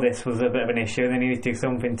saw this was a bit of an issue, and they needed to do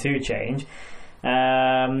something to change.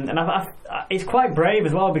 And it's quite brave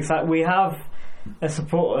as well, because we have as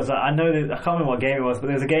supporters, I know that, I can't remember what game it was, but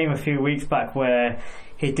there was a game a few weeks back where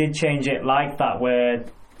he did change it like that, where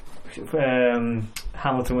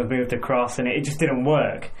Hamilton was moved across and it just didn't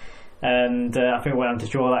work, and I think we went on to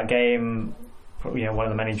draw that game, one of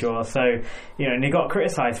the many draws. So and he got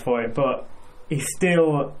criticised for it, but he's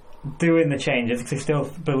still doing the changes because he still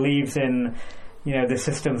believes in the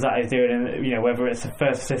systems that he's doing, and whether it's the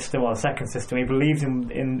first system or the second system, he believes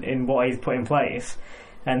in what he's put in place.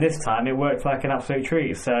 And this time it worked like an absolute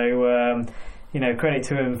treat. So, credit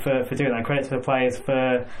to him for doing that. Credit to the players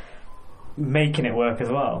for making it work as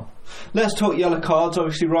well. Let's talk yellow cards.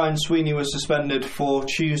 Obviously, Ryan Sweeney was suspended for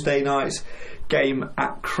Tuesday night's game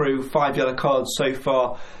at Crewe. 5 yellow cards so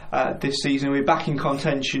far this season. We're back in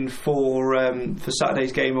contention for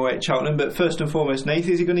Saturday's game away at Cheltenham. But first and foremost, Nath,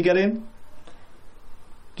 is he going to get in?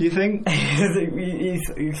 Do you think? I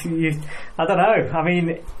don't know. I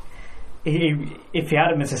mean, if he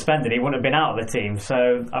hadn't been suspended, he wouldn't have been out of the team.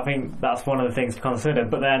 So I think that's one of the things to consider.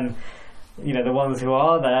 But then, the ones who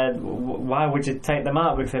are there, why would you take them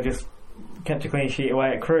out? Because they've just kept a clean sheet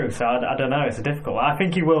away at Crewe. So I don't know. It's a difficult one. I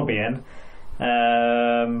think he will be in,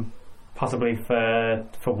 possibly for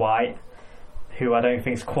White, who I don't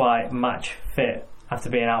think is quite match fit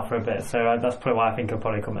after being out for a bit. So that's probably why I think he'll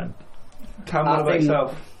probably come in. Cam, what about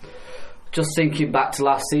yourself? Just thinking back to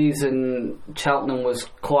last season, Cheltenham was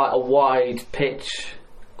quite a wide pitch,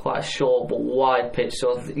 quite a short but wide pitch,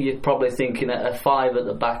 so you're probably thinking a 5 at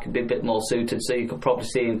the back would be a bit more suited, so you could probably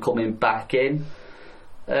see him coming back in.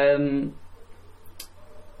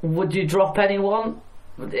 Would you drop anyone?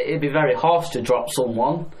 It'd be very harsh to drop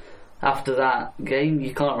someone after that game.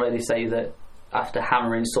 You can't really say that after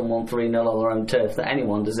hammering someone 3-0 on their own turf that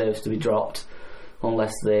anyone deserves to be dropped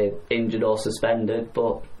unless they're injured or suspended,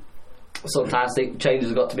 but sometimes I think changes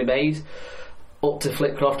have got to be made. Up to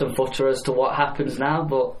Flitcroft and Futcher as to what happens now,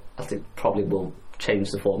 but I think probably will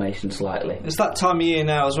change the formation slightly. It's that time of year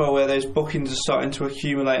now as well where those bookings are starting to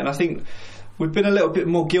accumulate, and I think we've been a little bit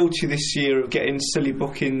more guilty this year of getting silly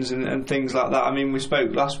bookings and things like that. I mean, we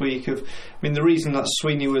spoke last week of, the reason that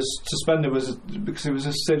Sweeney was suspended was because it was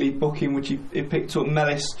a silly booking which he picked up.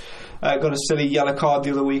 Mellis got a silly yellow card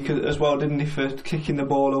the other week as well, didn't he, for kicking the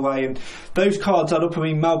ball away, and those cards add up. I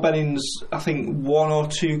mean, Mal Benning's, I think, 1 or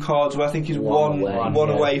 2 cards where I think he's one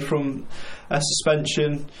away from a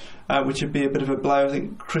suspension, which would be a bit of a blow. I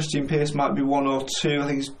think Christian Pearce might be 1 or 2. I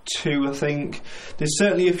think it's 2. I think there's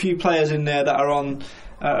certainly a few players in there that are on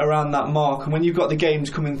around that mark, and when you've got the games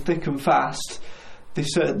coming thick and fast, they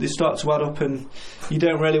start to add up, and you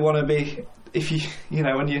don't really want to be, if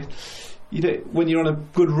when you're on a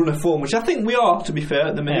good run of form, which I think we are, to be fair,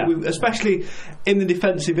 at the minute, especially in the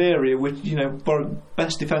defensive area, with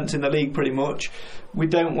best defence in the league pretty much. We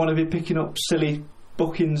don't want to be picking up silly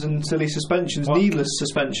bookings and silly suspensions, needless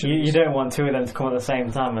suspensions. You don't want two of them to come at the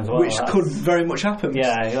same time as well. Which could very much happen.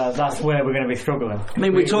 Yeah, that's where we're going to be struggling. I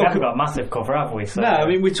mean, we haven't got massive cover, have we? So, no, I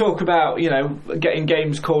mean, we talk about, getting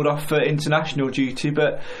games called off for international duty,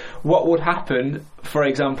 but what would happen, for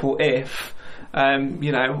example, if,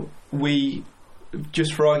 we,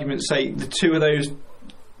 just for argument's sake, the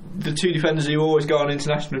two defenders who always go on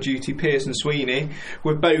international duty, Pearce and Sweeney,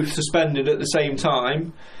 were both suspended at the same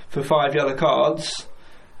time for 5 yellow cards,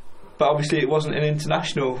 but obviously it wasn't an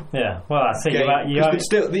international game. I see. They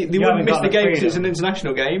wouldn't miss the game because it's an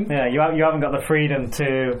international game. Yeah, you haven't got the freedom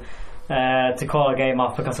to call a game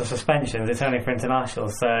off because of suspensions. It's only for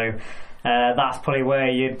internationals, so that's probably where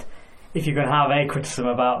if you're going to have a criticism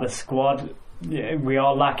about the squad, we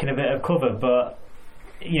are lacking a bit of cover, but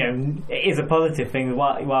it is a positive thing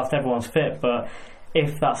whilst everyone's fit. But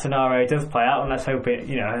if that scenario does play out, and let's hope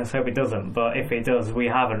it doesn't, but if it does, we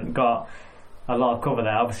haven't got a lot of cover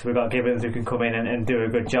there. Obviously we've got Gibbons who can come in and do a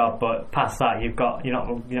good job, but past that you're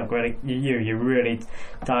really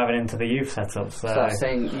diving into the youth setup. So I'm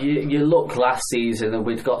saying you look last season and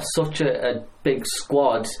we've got such a big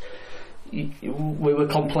squad. We were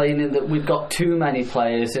complaining that we'd got too many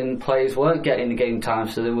players and players weren't getting the game time,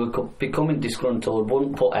 so they were becoming disgruntled,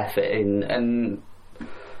 wouldn't put effort in and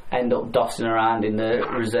end up dossing around in the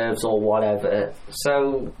reserves or whatever.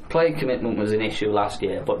 So play commitment was an issue last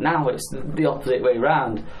year, but now it's the opposite way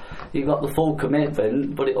round. You've got the full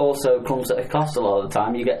commitment, but it also comes at a cost a lot of the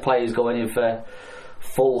time. You get players going in for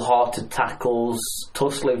full-hearted tackles,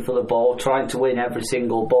 tussling for the ball, trying to win every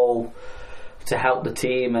single ball to help the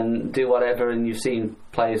team and do whatever, and you've seen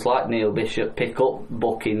players like Neil Bishop pick up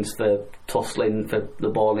bookings for tussling for the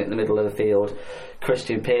ball in the middle of the field.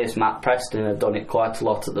 Christian Pearce, Matt Preston have done it quite a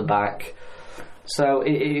lot at the back. So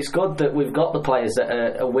it's good that we've got the players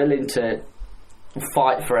that are willing to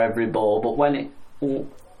fight for every ball, but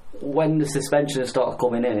when the suspensions start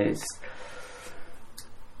coming in,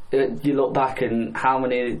 you look back and how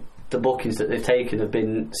many of the bookings that they've taken have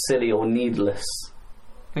been silly or needless.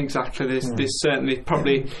 Exactly. There's certainly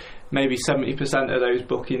probably maybe 70% of those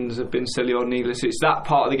bookings have been silly or needless. It's that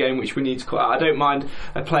part of the game which we need to cut out. I don't mind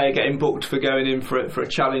a player getting booked for going in for a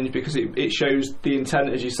challenge because it shows the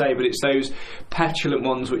intent, as you say, but it's those petulant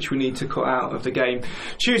ones which we need to cut out of the game.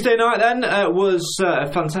 Tuesday night then was a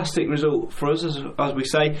fantastic result for us, as we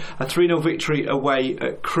say, a 3-0 victory away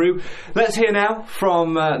at Crewe. Let's hear now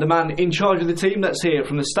from the man in charge of the team. Let's hear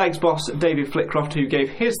from the Stags boss, David Flitcroft, who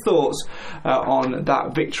gave his thoughts on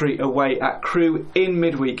that victory away at Crewe in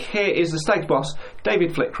midweek. Here is the Stags boss,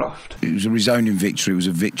 David Flitcroft. It was a resounding victory. It was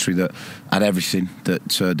a victory that had everything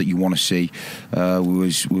that you want to see. We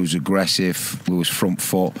was aggressive. We was front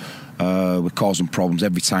foot. We're causing problems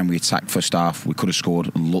every time we attacked first half. We could have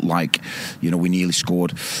scored and looked like we nearly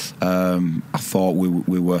scored. I thought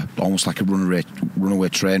we were almost like a runaway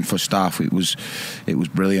train first half. It was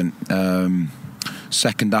brilliant.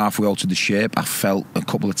 Second half we altered the shape. I felt a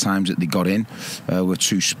couple of times that they got in. We were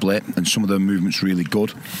too split and some of their movements really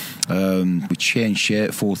good. We changed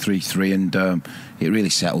shape 4-3-3 and it really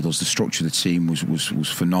settled us. The structure of the team was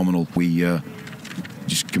phenomenal. We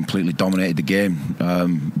just completely dominated the game.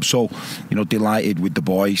 So delighted with the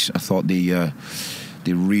boys. I thought they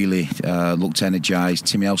really looked energised.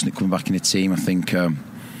 Timmy Elsnick coming back in the team, I think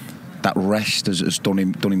that rest has done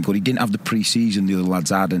him good. He didn't have the pre-season the other lads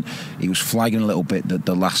had, and he was flagging a little bit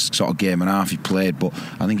the last sort of game and a half he played, but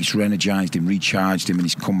I think it's re-energised him, recharged him, and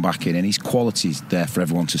he's come back in, and his quality's there for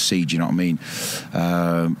everyone to see, do you know what I mean?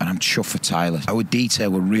 And I'm chuffed for Tyler. Our detail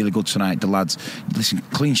were really good tonight. The lads, listen,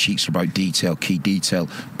 clean sheets are about detail, key detail.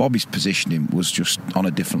 Bobby's positioning was just on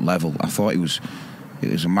a different level. I thought it was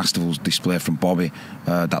a masterful display from Bobby.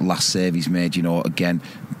 That last save he's made, again,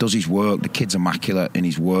 does his work. The kid's immaculate in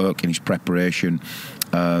his work, in his preparation,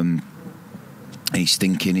 in his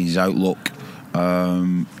thinking, in his outlook.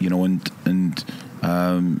 Everyone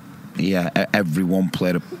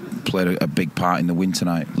played a big part in the win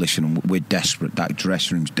tonight. Listen, we're desperate. That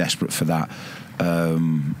dressing room's desperate for that.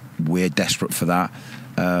 We're desperate for that.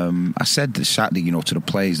 I said Saturday, to the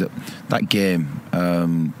players that game.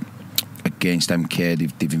 Against MK,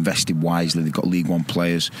 they've invested wisely. They've got League One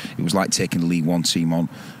players. It was like taking the League One team on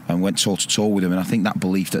and went toe to toe with them. And I think that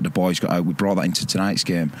belief that the boys got out, we brought that into tonight's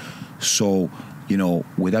game. So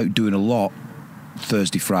without doing a lot,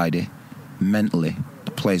 Thursday, Friday, mentally,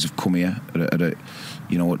 the players have come here at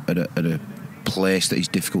a place that is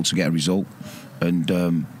difficult to get a result, and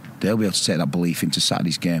they'll be able to take that belief into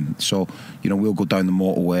Saturday's game. So we'll go down the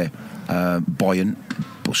motorway buoyant,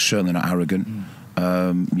 but certainly not arrogant.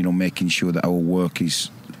 Making sure that our work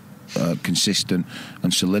is consistent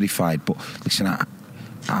and solidified. But listen,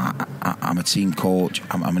 I'm a team coach.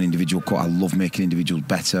 I'm an individual coach. I love making individuals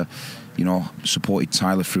better. You know, supported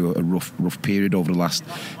Tyler through a rough period over the last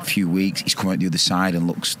few weeks. He's come out the other side and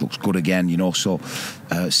looks good again. You know, so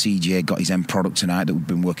CJ got his end product tonight that we've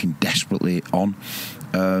been working desperately on.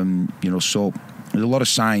 You know, so there's a lot of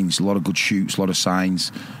signs, a lot of good shoots, a lot of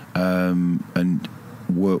signs, and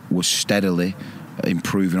we're steadily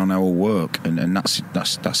improving on our work, and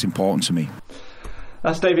that's important to me.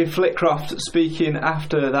 That's David Flitcroft speaking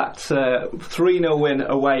after that 3-0 win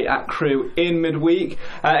away at Crewe in midweek.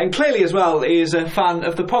 And clearly as well he is a fan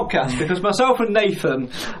of the podcast, because myself and Nathan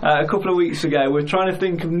a couple of weeks ago were trying to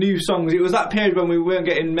think of new songs. It was that period when we weren't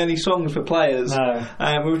getting many songs for players. No.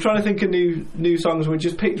 We were trying to think of new songs, and we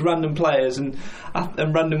just picked random players and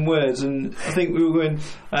random words, and I think we were going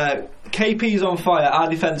KP's on fire, our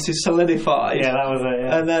defence is solidified. Yeah, that was it,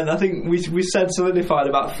 yeah. And then I think we said solidified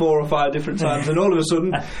about 4 or 5 different times, and all of a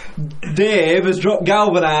sudden Dave has dropped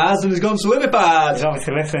galvanised and has gone solidified. He's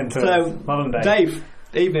obviously listening to modern day. Dave,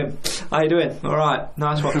 evening, how you doing? Alright,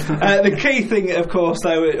 nice one. The key thing, of course,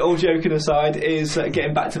 though, all joking aside, is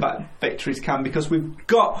getting back-to-back victories, because we've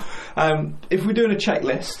got, if we're doing a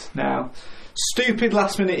checklist now, stupid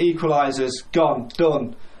last-minute equalisers, gone,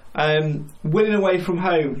 done. Winning away from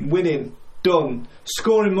home, winning, done.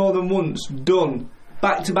 Scoring more than once, done.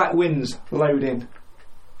 Back-to-back wins, loading.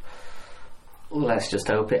 Let's just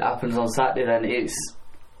hope it happens on Saturday then. It's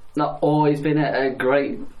not always been a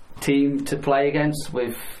great team to play against.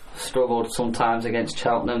 We've struggled sometimes against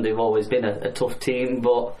Cheltenham. They've always been a tough team,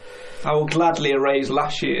 but I will gladly erase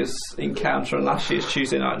last year's encounter and last year's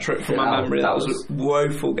Tuesday night trip from my memory. That was a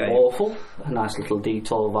woeful game. Awful. A nice little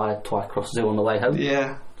detour via Twycross Zoo on the way home.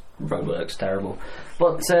 Yeah. Roadwork's terrible.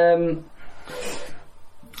 But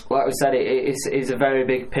like we said, it is a very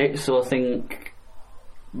big pitch, so I think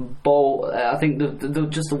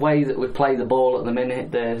just the way that we play the ball at the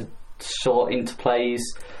minute, the short interplays,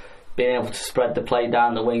 being able to spread the play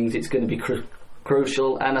down the wings, it's going to be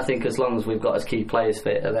crucial. And I think as long as we've got as key players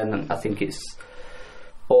fit, then I think it's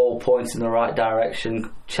all points in the right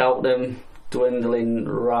direction. Cheltenham dwindling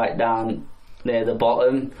right down near the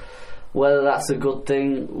bottom. Whether that's a good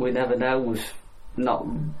thing, we never know. We've not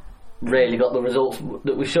really got the results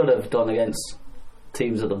that we should have done against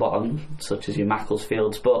teams at the bottom, such as your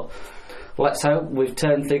Macclesfields. But let's hope we've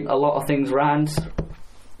turned a lot of things around.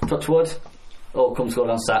 Touch wood, all comes good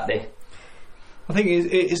on Saturday. I think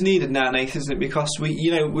it's needed now, Nathan, isn't it? Because we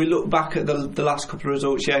look back at the last couple of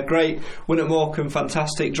results. Yeah, great win at Morecambe,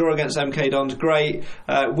 fantastic. Draw against MK Dons, great.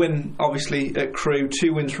 Win obviously at Crewe,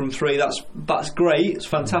 2 wins from 3. That's great. It's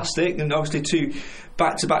fantastic, and obviously 2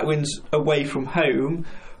 back-to-back wins away from home.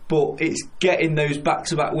 But it's getting those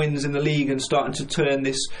back-to-back wins in the league and starting to turn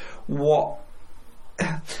this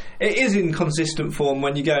it is inconsistent form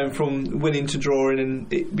when you're going from winning to drawing,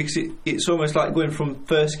 because it's almost like going from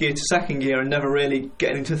first gear to second gear and never really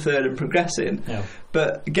getting into third and progressing. Yeah.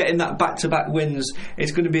 But getting that back-to-back wins,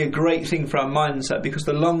 it's going to be a great thing for our mindset, because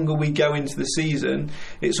the longer we go into the season,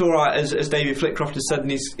 it's alright, as David Flitcroft has said in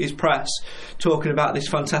his press, talking about this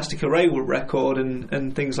fantastic away record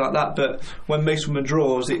and things like that, but when most of them are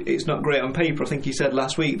draws, it's not great on paper. I think he said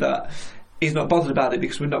last week that he's not bothered about it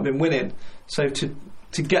because we've not been winning. So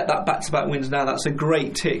to get that back-to-back wins now, that's a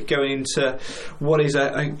great tick going into what is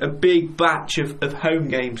a big batch of home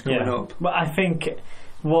games coming up. But I think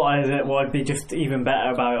what would be just even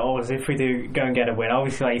better about it all is if we do go and get a win.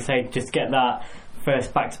 Obviously, like you say, just get that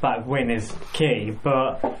first back-to-back win is key,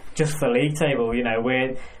 but just for the league table,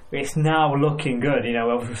 it's now looking good.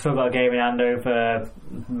 We've still got a game in hand over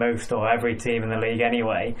most or every team in the league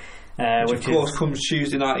anyway. Which of course comes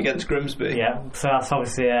Tuesday night against Grimsby. Yeah, so that's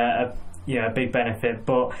obviously a big benefit.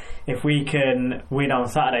 But if we can win on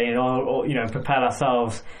Saturday and prepare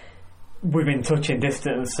ourselves within touching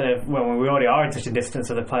distance of, well, we already are in touching distance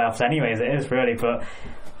of the playoffs anyways, it is really, but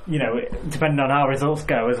depending on how results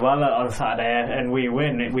go as well on Saturday and we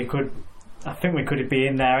win, I think we could be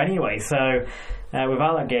in there anyway. So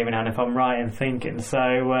without that game in hand, if I'm right in thinking. So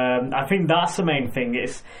I think that's the main thing.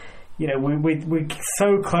 It's we're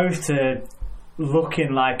so close to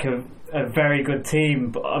looking like a very good team,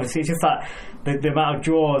 but obviously it's just that the amount of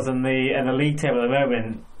draws and the league table at the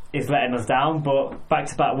moment is letting us down. But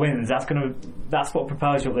back-to-back wins, that's what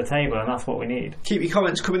propels you up the table, and that's what we need. Keep your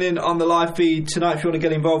comments coming in on the live feed tonight if you want to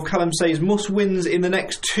get involved. Callum says must wins in the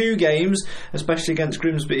next 2 games, especially against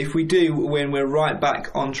Grimsby. If we do win, we're right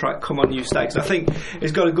back on track. Come on, you Stags. I think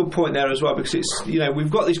he's got a good point there as well, because it's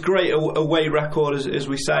we've got this great away record, as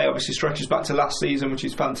we say. Obviously stretches back to last season, which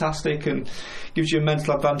is fantastic and gives you a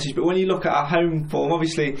mental advantage. But when you look at our home form,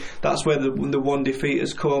 obviously that's where the one defeat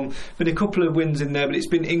has come. Been a couple of wins in there, but it's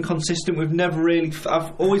been inconsistent. We've never really.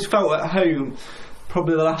 I've always felt at home,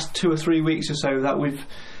 probably the last 2 or 3 weeks or so, that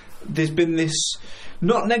there's been this.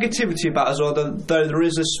 Not negativity about us, although there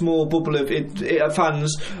is a small bubble of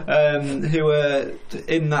fans who are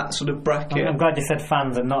in that sort of bracket. I'm glad you said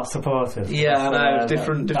fans and not supporters. Yeah, I know,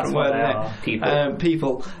 different word, isn't it?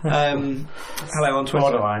 People. Hello on Twitter.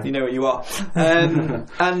 Borderline. You know what you are.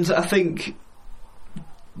 And I think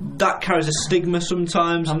that carries a stigma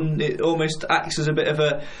sometimes, and it almost acts as a bit of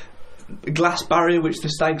a glass barrier which the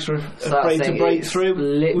Stags are afraid to break through.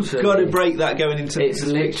 We've got to break that going into. It's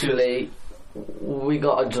literally. We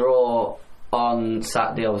got a draw on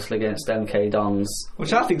Saturday, obviously, against MK Dons,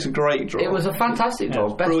 which I think is a great draw. It was a fantastic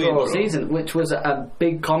draw, best draw of the season, which was a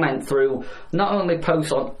big comment through not only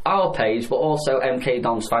posts on our page but also MK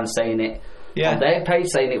Dons fans saying it on their page,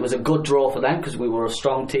 saying it was a good draw for them because we were a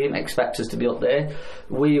strong team, expect us to be up there.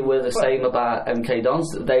 We were the same about MK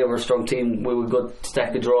Dons. They were a strong team, we were good to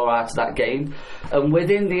take a draw out of that game, and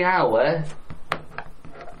within the hour,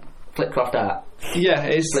 Flitcroft out. Yeah,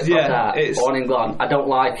 it's on him gone. I don't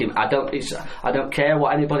like him. I don't care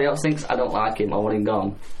what anybody else thinks. I don't like him. I want him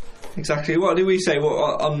gone. Exactly. What did we say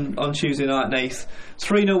on Tuesday night, Nath?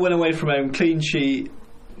 3-0 win away from home, clean sheet,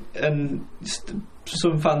 and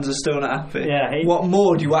some fans are still not happy. Yeah. What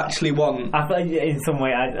more do you actually want? I think in some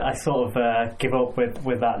way I sort of give up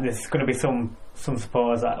with that. There's going to be some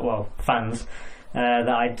supporters fans that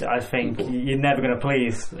I think you're never going to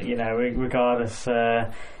please. You know, regardless.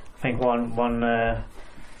 I think one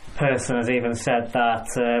person has even said that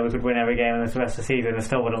we could win every game in the rest of the season and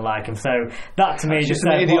still wouldn't like him. So that to me just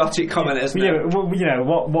an idiotic comment, isn't it? You know,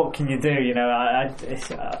 what can you do? You know, I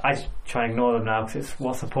try and ignore them now because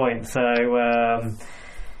what's the point? So,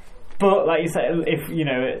 but like you say, if you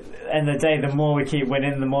know, at the end of the day, the more we keep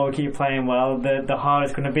winning, the more we keep playing well, the harder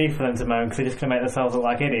it's going to be for them to moan because they're just going to make themselves look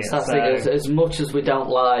like idiots. So as much as we don't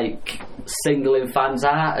like singling fans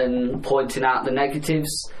out and pointing out the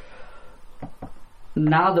negatives,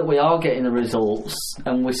 now that we are getting the results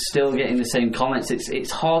and we're still getting the same comments, it's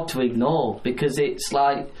hard to ignore because it's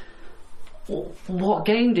like, what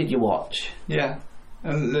game did you watch? Yeah.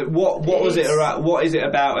 And what was it about? What is it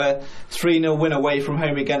about a 3-0 win away from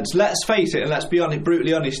home against? Let's face it, and let's be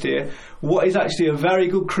brutally honest here. What is actually a very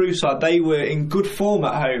good Crewe side? They were in good form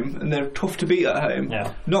at home, and they're tough to beat at home.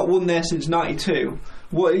 Yeah. Not won there since '92.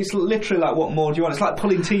 It's literally like, what more do you want? It's like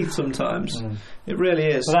pulling teeth sometimes. It really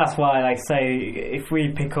is. Well, that's why, like, say, if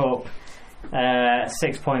we pick up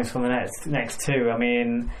 6 points from the next two, I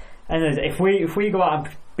mean, and if we go out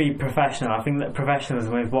and be professional, I think that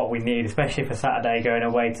professionalism is what we need, especially for Saturday going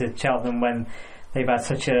away to Cheltenham when they've had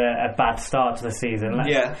such a bad start to the season.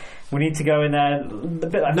 We need to go in there a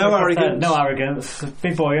bit like no arrogance,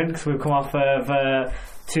 be buoyant because we've come off of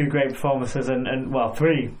 2 great performances and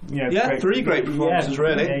three. You know, three great performances,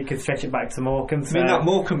 really. Yeah, you could stretch it back to Morecambe. I mean, that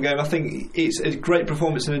Morecambe game, I think it's a great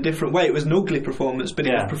performance in a different way. It was an ugly performance, but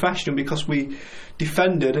it was professional because we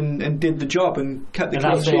defended and did the job and kept the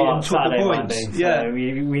clean sheet and took the points. So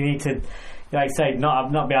we need to, like I say,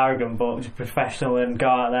 not be arrogant, but just professional and go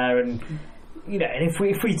out there and, you know, and if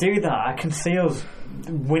we do that, I can see us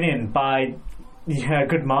winning by a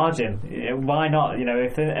good margin. Why not? You know,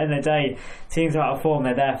 if at the end of the day teams are out of form,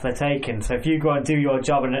 they're there for the taking. So if you go and do your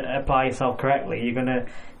job and apply yourself correctly,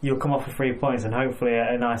 you'll come off with 3 points and hopefully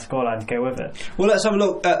a nice scoreline to go with it. Well, let's have a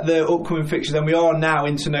look at the upcoming fixtures. Then we are now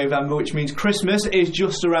into November, which means Christmas is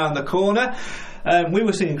just around the corner. We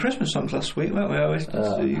were singing Christmas songs last week, weren't we? No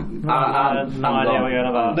idea what you're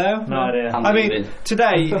on about. No idea. I mean,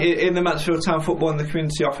 today in the Mansfield Town Football and the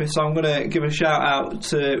Community Office, I'm going to give a shout out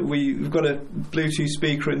to, we've got a Bluetooth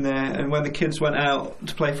speaker in there, and when the kids went out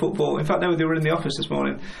to play football, in fact, no, they were in the office this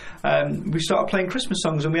morning, we started playing Christmas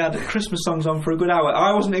songs, and we had Christmas songs on for a good hour.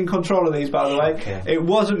 I wasn't in control of these, by the way. Okay. It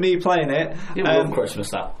wasn't me playing it. You love Christmas,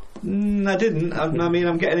 that. I didn't. I mean,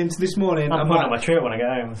 I'm getting into this morning. I'm putting on my tree when I get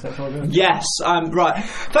home, so it's all good. Yes, right.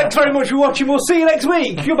 Thanks very much for watching. We'll see you next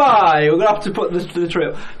week. Goodbye. We're going to have to put the tree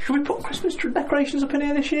up. Should we put Christmas decorations up in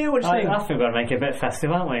here this year? What do you think? I think we've got to make it a bit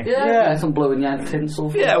festive, aren't we? Yeah. Some blue and yellow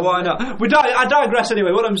tinsel. Yeah, why not? I digress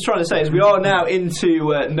anyway. What I'm trying to say is we are now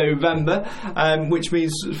into November, which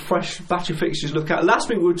means fresh batch of fixtures to look at. Last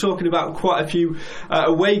week we were talking about quite a few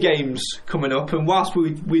away games coming up, and whilst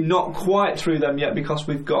we're not quite through them yet because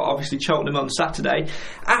we've got obviously Cheltenham on Saturday,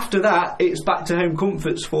 after that it's back to home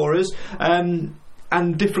comforts for us, and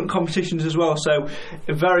different competitions as well, so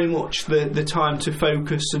very much the time to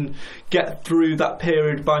focus and get through that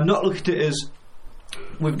period by not looking at it as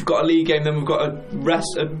we've got a league game, then we've got a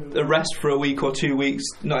rest for a week or 2 weeks,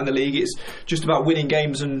 not in the league. It's just about winning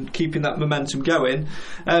games and keeping that momentum going.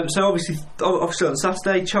 So obviously on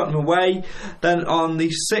Saturday, Cheltenham away. Then on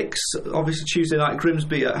the 6th, obviously Tuesday night,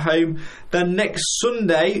 Grimsby at home. Then next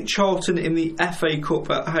Sunday, Charlton in the FA Cup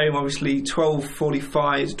at home, obviously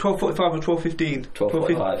 12:45 or 12:15?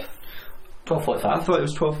 12:45. 12:45. I thought it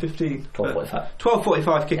was 12:15. 12:45.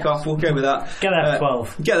 12:45 kick-off. Yes. We'll go with that. Get there for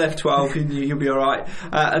 12. Get there for 12. You'll be all right.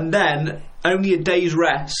 And then only a day's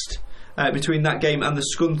rest between that game and the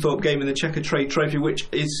Scunthorpe game in the Checker Trade Trophy, which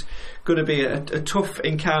is going to be a tough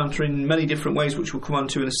encounter in many different ways, which we'll come on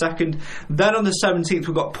to in a second. Then on the 17th,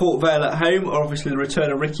 we've got Port Vale at home, or obviously the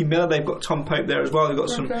return of Ricky Miller. They've got Tom Pope there as well. They've got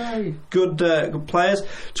some good players.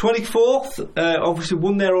 24th, obviously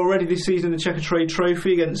won there already this season in the Checker Trade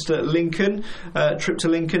Trophy against Lincoln, trip to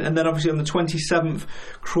Lincoln, and then obviously on the 27th,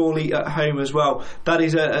 Crawley at home as well. That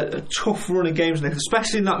is a tough run of games,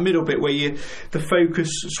 especially in that middle bit where the focus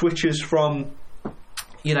switches from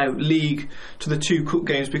league to the 2 cup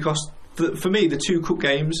games, because for me the 2 cup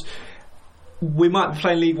games, we might be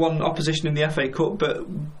playing League One opposition in the FA Cup, but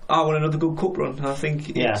I want another good cup run. I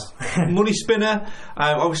think it's money spinner,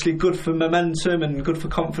 obviously good for momentum and good for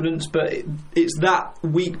confidence, but it's that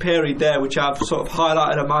week period there which I've sort of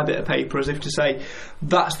highlighted on my bit of paper as if to say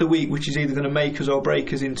that's the week which is either going to make us or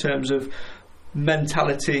break us in terms of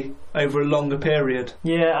mentality over a longer period.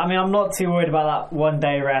 Yeah, I mean, I'm not too worried about that 1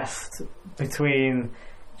 day rest between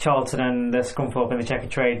Charlton and the Scunthorpe in the Checker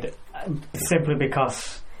Trade, simply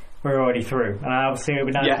because we're already through, and obviously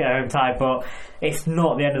we don't get a home tie, but it's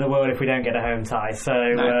not the end of the world if we don't get a home tie. So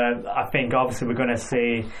I think obviously we're going to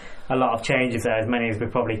see a lot of changes there, as many as we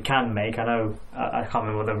probably can make. I know I can't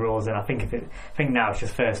remember what the rules are. I think now it's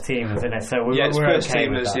just first teamers, isn't it? So we're okay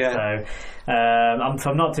with that. So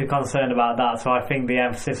I'm not too concerned about that. So I think the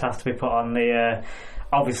emphasis has to be put on the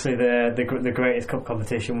obviously the greatest cup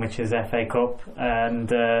competition, which is FA Cup,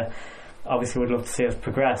 and obviously we'd love to see us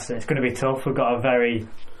progress. It's going to be tough. We've got a very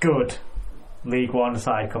good League One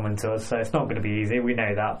side coming to us, so it's not going to be easy. We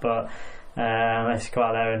know that, but let's go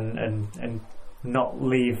out there and not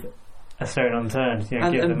leave a stone unturned, give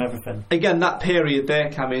them everything. Again, that period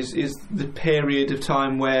there, Cam, is the period of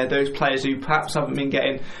time where those players who perhaps haven't been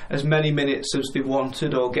getting as many minutes as they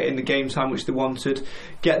wanted, or getting the game time which they wanted,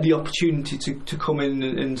 get the opportunity to come in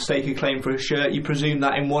and stake a claim for a shirt. You presume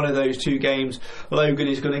that in one of those 2 games Logan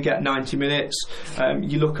is going to get 90 minutes.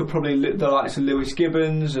 You look at probably the likes of Lewis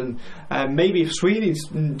Gibbons, and maybe if Sweeney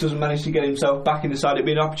doesn't manage to get himself back in the side, it'd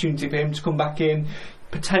be an opportunity for him to come back in.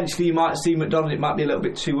 Potentially you might see McDonald, it might be a little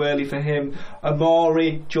bit too early for him.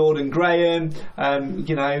 Amari, Jordan Graham,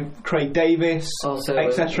 Craig Davis,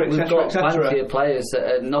 etc. We've got plenty of players that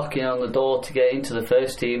are knocking on the door to get into the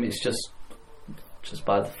first team. It's just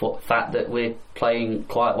by the fact that we're playing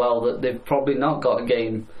quite well that they've probably not got a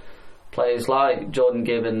game. Players like Jordan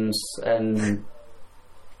Gibbons and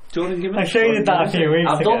Jordan Gibbons. I'm sure you did that a few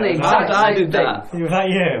weeks ago. I've done the exact same thing. Was that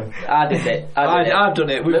you? I did it. I've done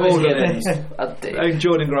it. We've all done it. Oh,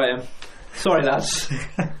 Jordan Graham. Sorry, lads.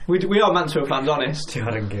 we are Mansfield fans, honest.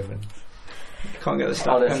 Jordan Gibbons. Can't get the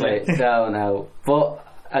stuff. Honestly, no. But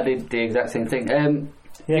I did the exact same thing.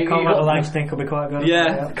 Conrad Langston will be quite good.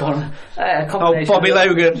 Yeah. Bobby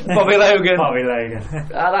Logan. Bobby Logan.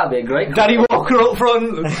 That'd be a great. Danny Walker up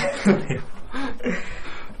front.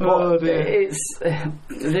 It's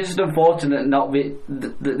just unfortunate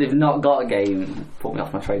that they've not got a game. Put me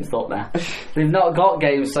off my train of thought there. They've not got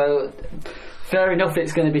games, so fair enough.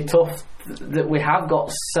 It's going to be tough that we have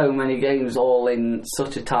got so many games all in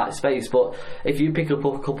such a tight space. But if you pick up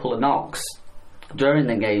a couple of knocks during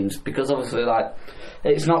the games, because obviously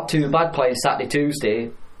it's not too bad playing Saturday, Tuesday,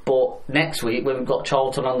 but next week we've got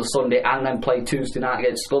Charlton on the Sunday and then play Tuesday night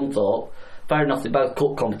against Scunthorpe. Fair enough, they're both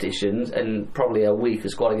cup competitions and probably a weaker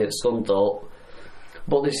squad against Scunthorpe,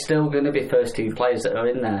 but there's still going to be first team players that are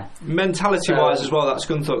in there. Mentality wise as well, that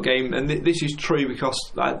Scunthorpe game, and this is true because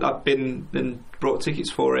I've been and brought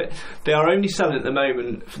tickets for it. They are only selling at the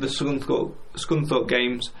moment for the Scunthorpe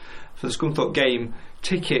games, for the Scunthorpe game,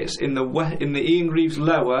 tickets in the Ian Greaves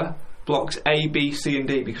lower blocks A, B, C and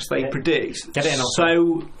D, because they predict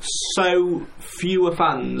so fewer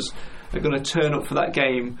fans are going to turn up for that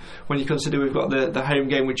game. When you consider we've got the home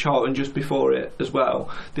game with Charlton just before it as well,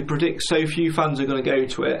 they predict so few fans are going to go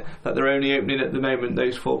to it that they're only opening at the moment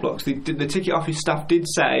those 4 blocks. The ticket office staff did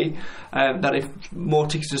say that if more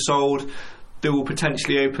tickets are sold, they will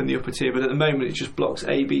potentially open the upper tier, but at the moment it's just blocks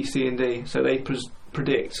A, B, C and D, so they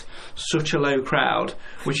predict such a low crowd,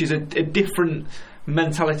 which is a different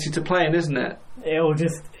mentality to play in, isn't it?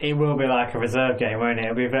 It will be like a reserve game, won't it?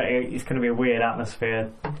 It's going to be a weird atmosphere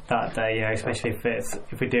that day, you know, especially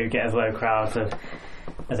if we do get as low crowds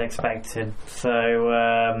as expected. So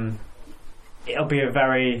it'll be a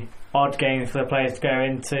very odd game for the players to go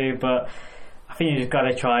into, but I think you just got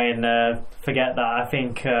to try and forget that. I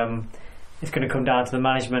think it's going to come down to the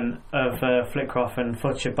management of Flitcroft and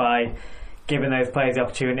Futcher by giving those players the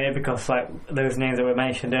opportunity, because like those names that were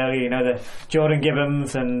mentioned earlier, you know, the Jordan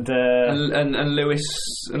Gibbons and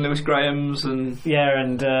Lewis Grahams and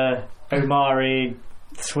Omari,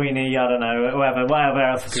 Sweeney, I don't know, whatever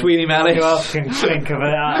else. Sweeney Mellis. Who else can think of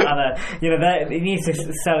it? You know, he needs to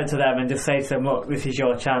sell it to them and just say to them, look, this is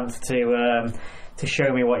your chance to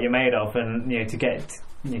show me what you're made of, and you know, to get,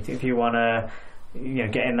 you know, if you want to, you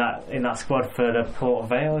know, get in that squad for the Port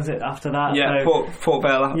Vale, is it after that? Yeah, so, Port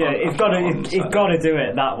Vale. Yeah, it's got to do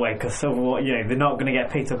it that way, because you know, they're not going to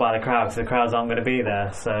get picked up by the crowd, because the crowds aren't going to be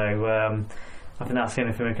there. So I think that's the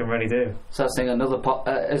only thing we can really do. So I was thinking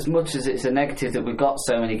as much as it's a negative that we've got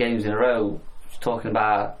so many games in a row, talking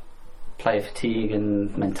about player fatigue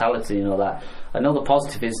and mentality and all that, another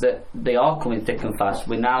positive is that they are coming thick and fast.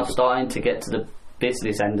 We're now starting to get to the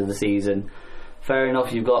business end of the season. Fair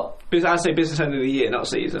enough, you've got... I say business end of the year, not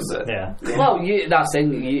season, but... Yeah. Well, that's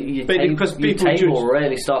in... Your table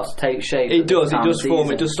really starts to take shape. It does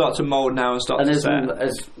form, it does start to mould now and start to set.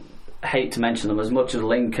 As hate to mention them, as much as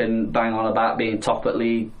Lincoln bang on about being top at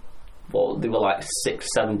league, well, they were like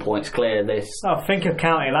 6-7 points clear this... Oh, think of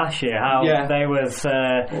County last year, how they was...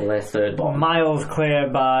 they're third bottom. Miles clear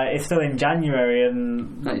by... It's still in January,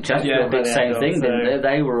 and... Chesterfield did the same thing, didn't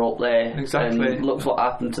they? They were up there. Exactly. And look what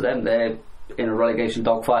happened to them. They're in a relegation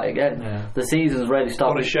dogfight again. Yeah. The season's really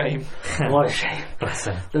starting. What a shame! What a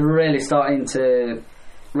shame! They're really starting to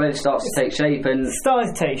take shape, and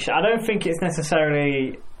starting to take shape. I don't think it's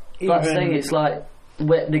necessarily. That's the thing. It's like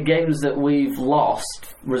the games that we've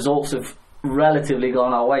lost, results have relatively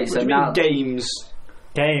gone our way. So now games.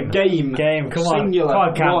 Game. Come Singular.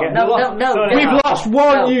 on, Cam. No. We've lost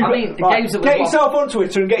one. Games that get yourself on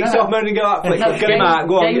Twitter and get yourself moaning about Flick. Get him out.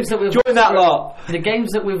 Go on. Join that lot. The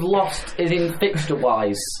games that we've lost is in fixture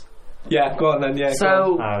wise. Yeah, go on then. Yeah.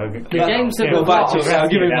 So the games that we've lost. I'll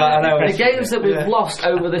give him that. The games that we've lost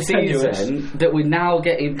over the season that we're now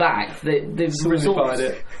getting back. The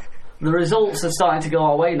results are starting to go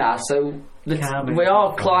our way now. So we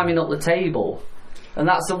are climbing up the table. And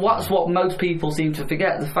that's what most people seem to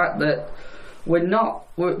forget, the fact that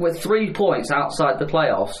we're 3 points outside the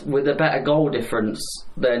playoffs with a better goal difference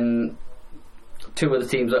than two of the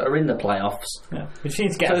teams that are in the playoffs. Yeah. We just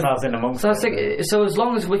need to get ourselves in amongst them. So as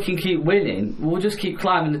long as we can keep winning, we'll just keep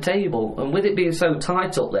climbing the table. And with it being so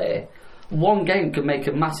tight up there, one game can make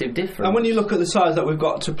a massive difference. And when you look at the sides that we've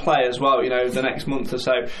got to play as well, you know, the next month or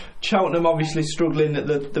so, Cheltenham obviously struggling at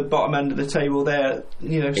the bottom end of the table there,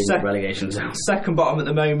 you know, in relegation zone. Second bottom at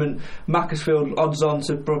the moment. Macclesfield odds on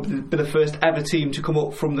to probably be the first ever team to come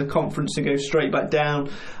up from the conference and go straight back down.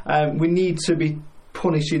 We need to be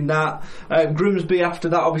punishing that. Grimsby after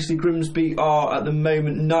that, obviously Grimsby are at the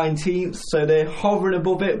moment 19th, so they're hovering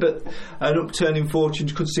above it, but an upturn in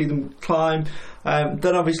fortunes could see them climb.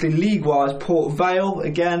 Then obviously league wise, Port Vale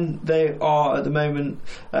again, they are at the moment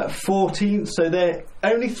 14th, so they're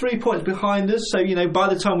only 3 points behind us. So you know,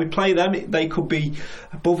 by the time we play them, they could be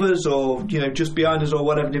above us or you know just behind us or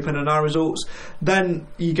whatever, depending on our results. Then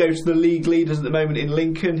you go to the league leaders at the moment in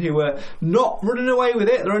Lincoln, who are not running away with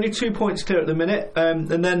it. They're only 2 points clear at the minute, and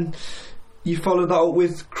then you follow that up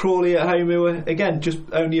with Crawley at home, who are again just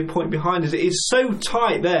only a point behind us. It is so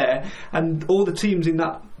tight there, and all the teams in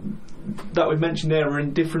that we've mentioned there are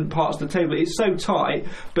in different parts of the table. It's so tight,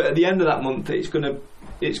 but at the end of that month it's going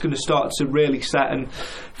to start to really set. And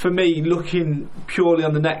for me, looking purely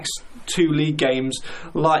on the next 2 league games,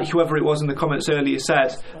 like whoever it was in the comments earlier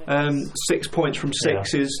said, 6 points from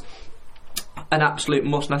 6 is an absolute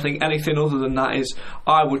must, and I think anything other than that is,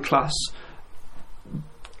 I would class,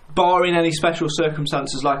 barring any special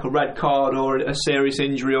circumstances like a red card or a serious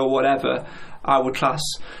injury or whatever, I would class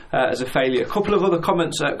as a failure. A couple of other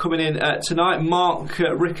comments coming in tonight. Mark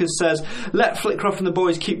Rickers says, let Flitcroft and the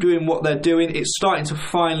boys keep doing what they're doing. It's starting to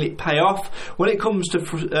finally pay off. When it comes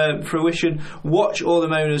to fruition, watch all the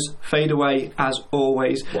moaners fade away as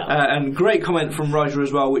always. Yeah. And great comment from Roger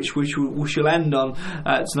as well, which we shall end on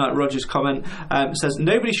tonight. Roger's comment says,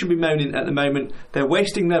 nobody should be moaning at the moment. They're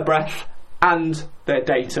wasting their breath and their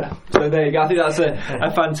data. So there you go. I think that's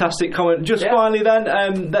a fantastic comment. Just finally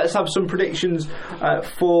then, let's have some predictions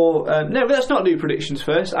for... no, let's not do predictions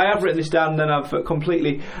first. I have written this down and then I've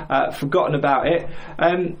completely forgotten about it.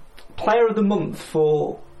 Player of the month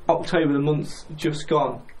for October, the month just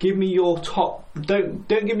gone. Give me your top. Don't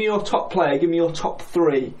give me your top player. Give me your top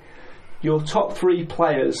three. Your top three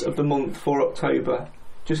players of the month for October.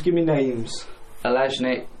 Just give me names.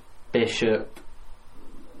 Alejnik, Bishop,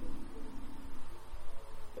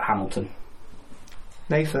 Hamilton.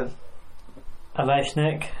 Nathan.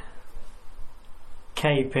 Alejnik,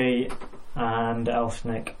 KP, and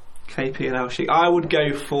Elshnik. KP and Elshnik. I would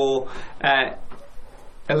go for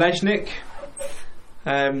Alejnik,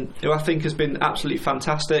 who I think has been absolutely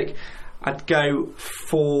fantastic. I'd go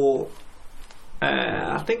for.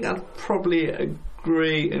 I think I'd probably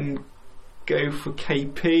agree and go for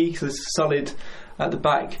KP because it's solid at the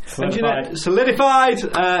back. Solidified.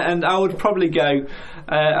 And I would probably go.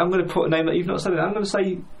 I'm going to put a name that you've not said. I'm going to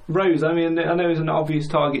say Rose. I mean, I know it's an obvious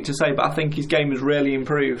target to say, but I think his game has really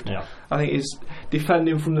improved. Yeah. I think he's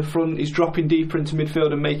defending from the front, he's dropping deeper into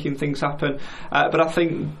midfield and making things happen. But I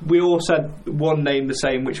think we all said one name the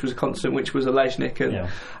same, which was a constant, which was Alejnik. And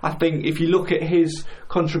I think if you look at his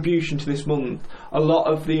contribution to this month, a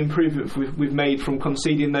lot of the improvement we've made from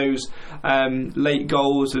conceding those late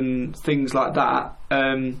goals and things like that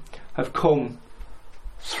have come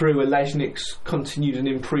through Alejnik's continued and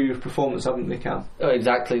improved performance, haven't they, Cam? Oh,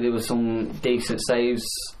 exactly. There were some decent saves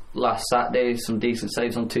last Saturday, some decent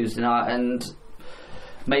saves on Tuesday night, and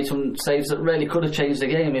made some saves that really could have changed the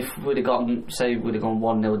game if we'd have gone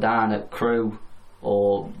 1-0 down at Crewe,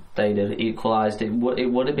 or they'd have equalised. It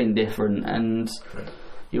would have been different, and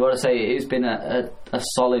you got to say it's been a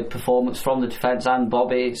solid performance from the defence and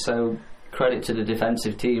Bobby. So credit to the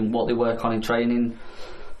defensive team. What they work on in training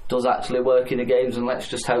does actually work in the games, and let's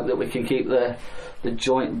just hope that we can keep the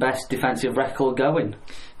joint best defensive record going.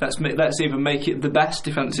 Let's even make it the best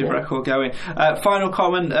defensive record going. Final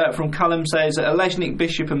comment from Callum says Alejnik,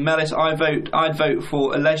 Bishop and Mellis. I'd vote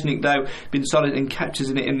for Alejnik though. Been solid and captures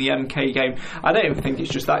in it in the MK game. I don't even think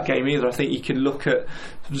it's just that game either. I think you can look at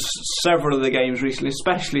several of the games recently,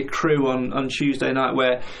 especially Crewe on Tuesday night,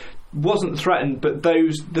 where wasn't threatened, but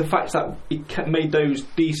the fact that he made those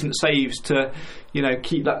decent saves to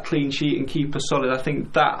keep that clean sheet and keep us solid, I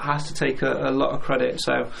think that has to take a lot of credit.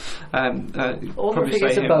 So probably say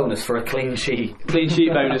it's a bonus for a clean sheet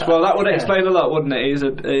bonus. Well, that would explain a lot, wouldn't it?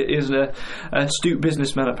 He is an astute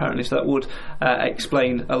businessman apparently, so that would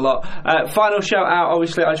explain a lot. Final shout out,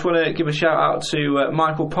 obviously I just want to give a shout out to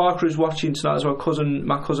Michael Parker, who's watching tonight as well.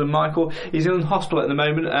 My cousin Michael, he's in hospital at the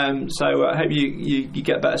moment, so I hope you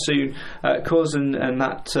get better soon, cousin, and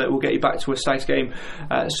that will get you back to a Stags game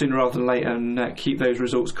sooner rather than later, and keep those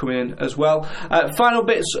results coming in as well. Final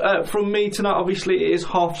bits from me tonight. Obviously it is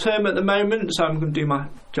half term at the moment, so I'm going to do my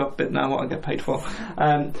job bit now, what I get paid for.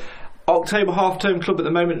 October Half Term Club at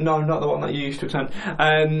the moment, no, not the one that you used to attend,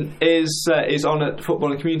 is on at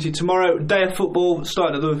Football and Community tomorrow. Day of football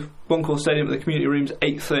starting at the One Call Stadium at the community rooms,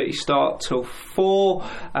 8:30 start till 4,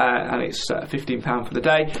 and it's £15 for the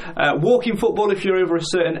day. Walking football, if you're over a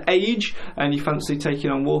certain age and you fancy taking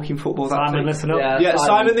on walking football, Simon, listen up. Yeah,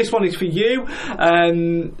 Simon, this one is for you.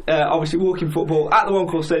 Obviously walking football at the One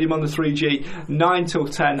Call Stadium on the 3G, 9 till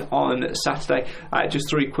 10 on Saturday.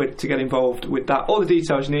 Just £3 to get involved with that. All the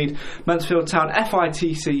details you need, Mansfield Town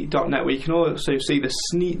FITC.net, where you can also see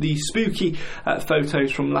the spooky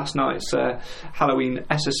photos from last night's Halloween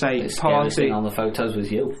SSA party. On the photos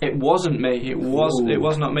was you. It wasn't me. It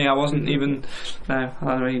was not me. I wasn't even. No,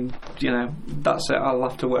 I mean, that's it. I'll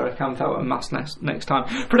have to wear a camp out and mask next time.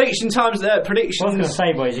 Prediction times. Predictions. I was going to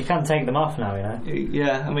say, boys, you can take them off now.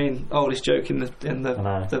 Yeah, I mean, oldest joke in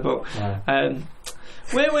the book. No.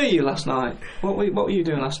 Where were you last night? What were you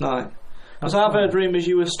doing last night? Because I've heard rumours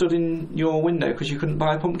you were stood in your window because you couldn't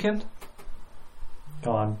buy a pumpkin.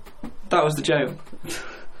 Go on. That was the joke.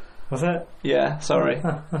 Was it? Yeah, sorry.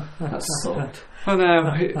 That sucked. I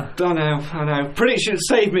know. Prediction,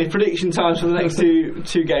 save me. Prediction times for the next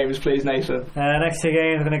two games, please, Nathan. Next two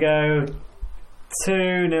games, I'm going to go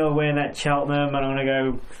 2-0 win at Cheltenham, and I'm going to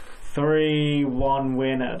go 3-1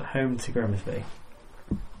 win at home to Grimsby.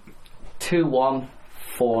 2-1,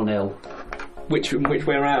 4-0. Which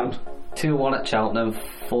way around? 2-1 at Cheltenham,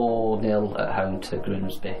 4-0 at home to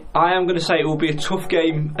Grimsby. I am going to say it will be a tough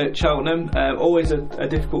game at Cheltenham. Always a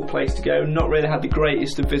difficult place to go. Not really had the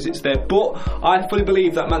greatest of visits there, but I fully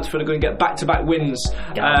believe that Mansfield are going to get back-to-back wins,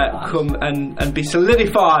 come and be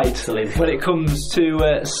solidified when it comes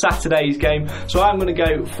to Saturday's game. So I'm going to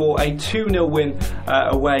go for a 2-0 win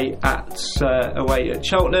away at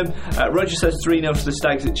Cheltenham. Roger says 3-0 to the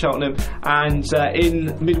Stags at Cheltenham, and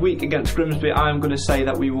in midweek against Grimsby, I'm going to say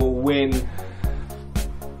that we will win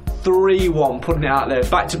 3-1, putting it out there.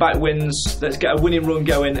 Back-to-back wins. Let's get a winning run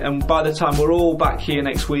going, and by the time we're all back here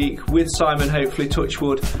next week with Simon, hopefully,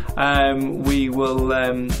 touchwood, we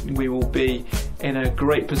will be in a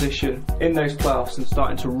great position in those playoffs and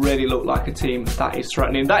starting to really look like a team that is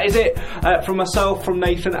threatening. That is it from myself, from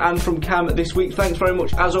Nathan and from Cam this week. Thanks very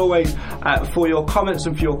much as always for your comments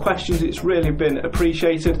and for your questions. It's really been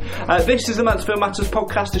appreciated. This is the Mansfield Matters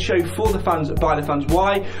podcast, a show for the fans, by the fans.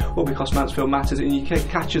 Why? Well, because Mansfield Matters, and you can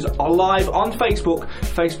catch us live on Facebook,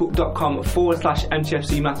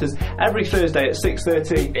 facebook.com/MTFC Matters every Thursday at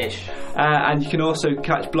 6:30ish. And you can also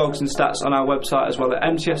catch blogs and stats on our website as well at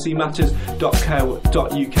mtfcmatters.co.uk.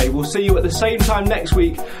 We'll see you at the same time next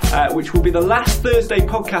week, which will be the last Thursday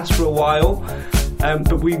podcast for a while,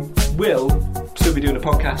 but we will still be doing a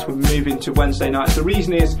podcast. We're moving to Wednesday nights. The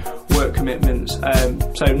reason is work commitments.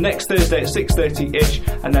 So next Thursday at 6:30ish,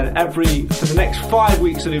 and then for the next 5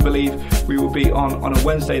 weeks, I do believe, we will be on a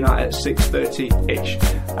Wednesday night at 6:30ish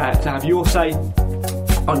to have your say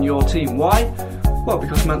on your team. Why? Well,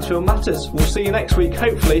 because Mansfield matters. We'll see you next week,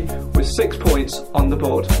 hopefully with 6 points on the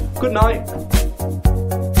board. Good night.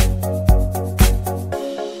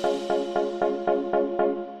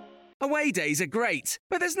 Away days are great,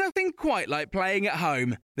 but there's nothing quite like playing at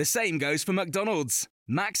home. The same goes for McDonald's.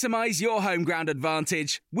 Maximise your home ground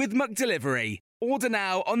advantage with McDelivery. Order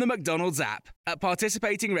now on the McDonald's app. At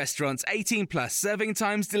participating restaurants, 18+, serving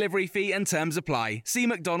times, delivery fee and terms apply. See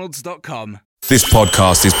mcdonalds.com. This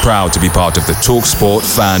podcast is proud to be part of the TalkSport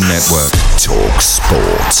Fan Network.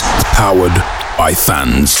 TalkSport. Powered by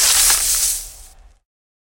fans.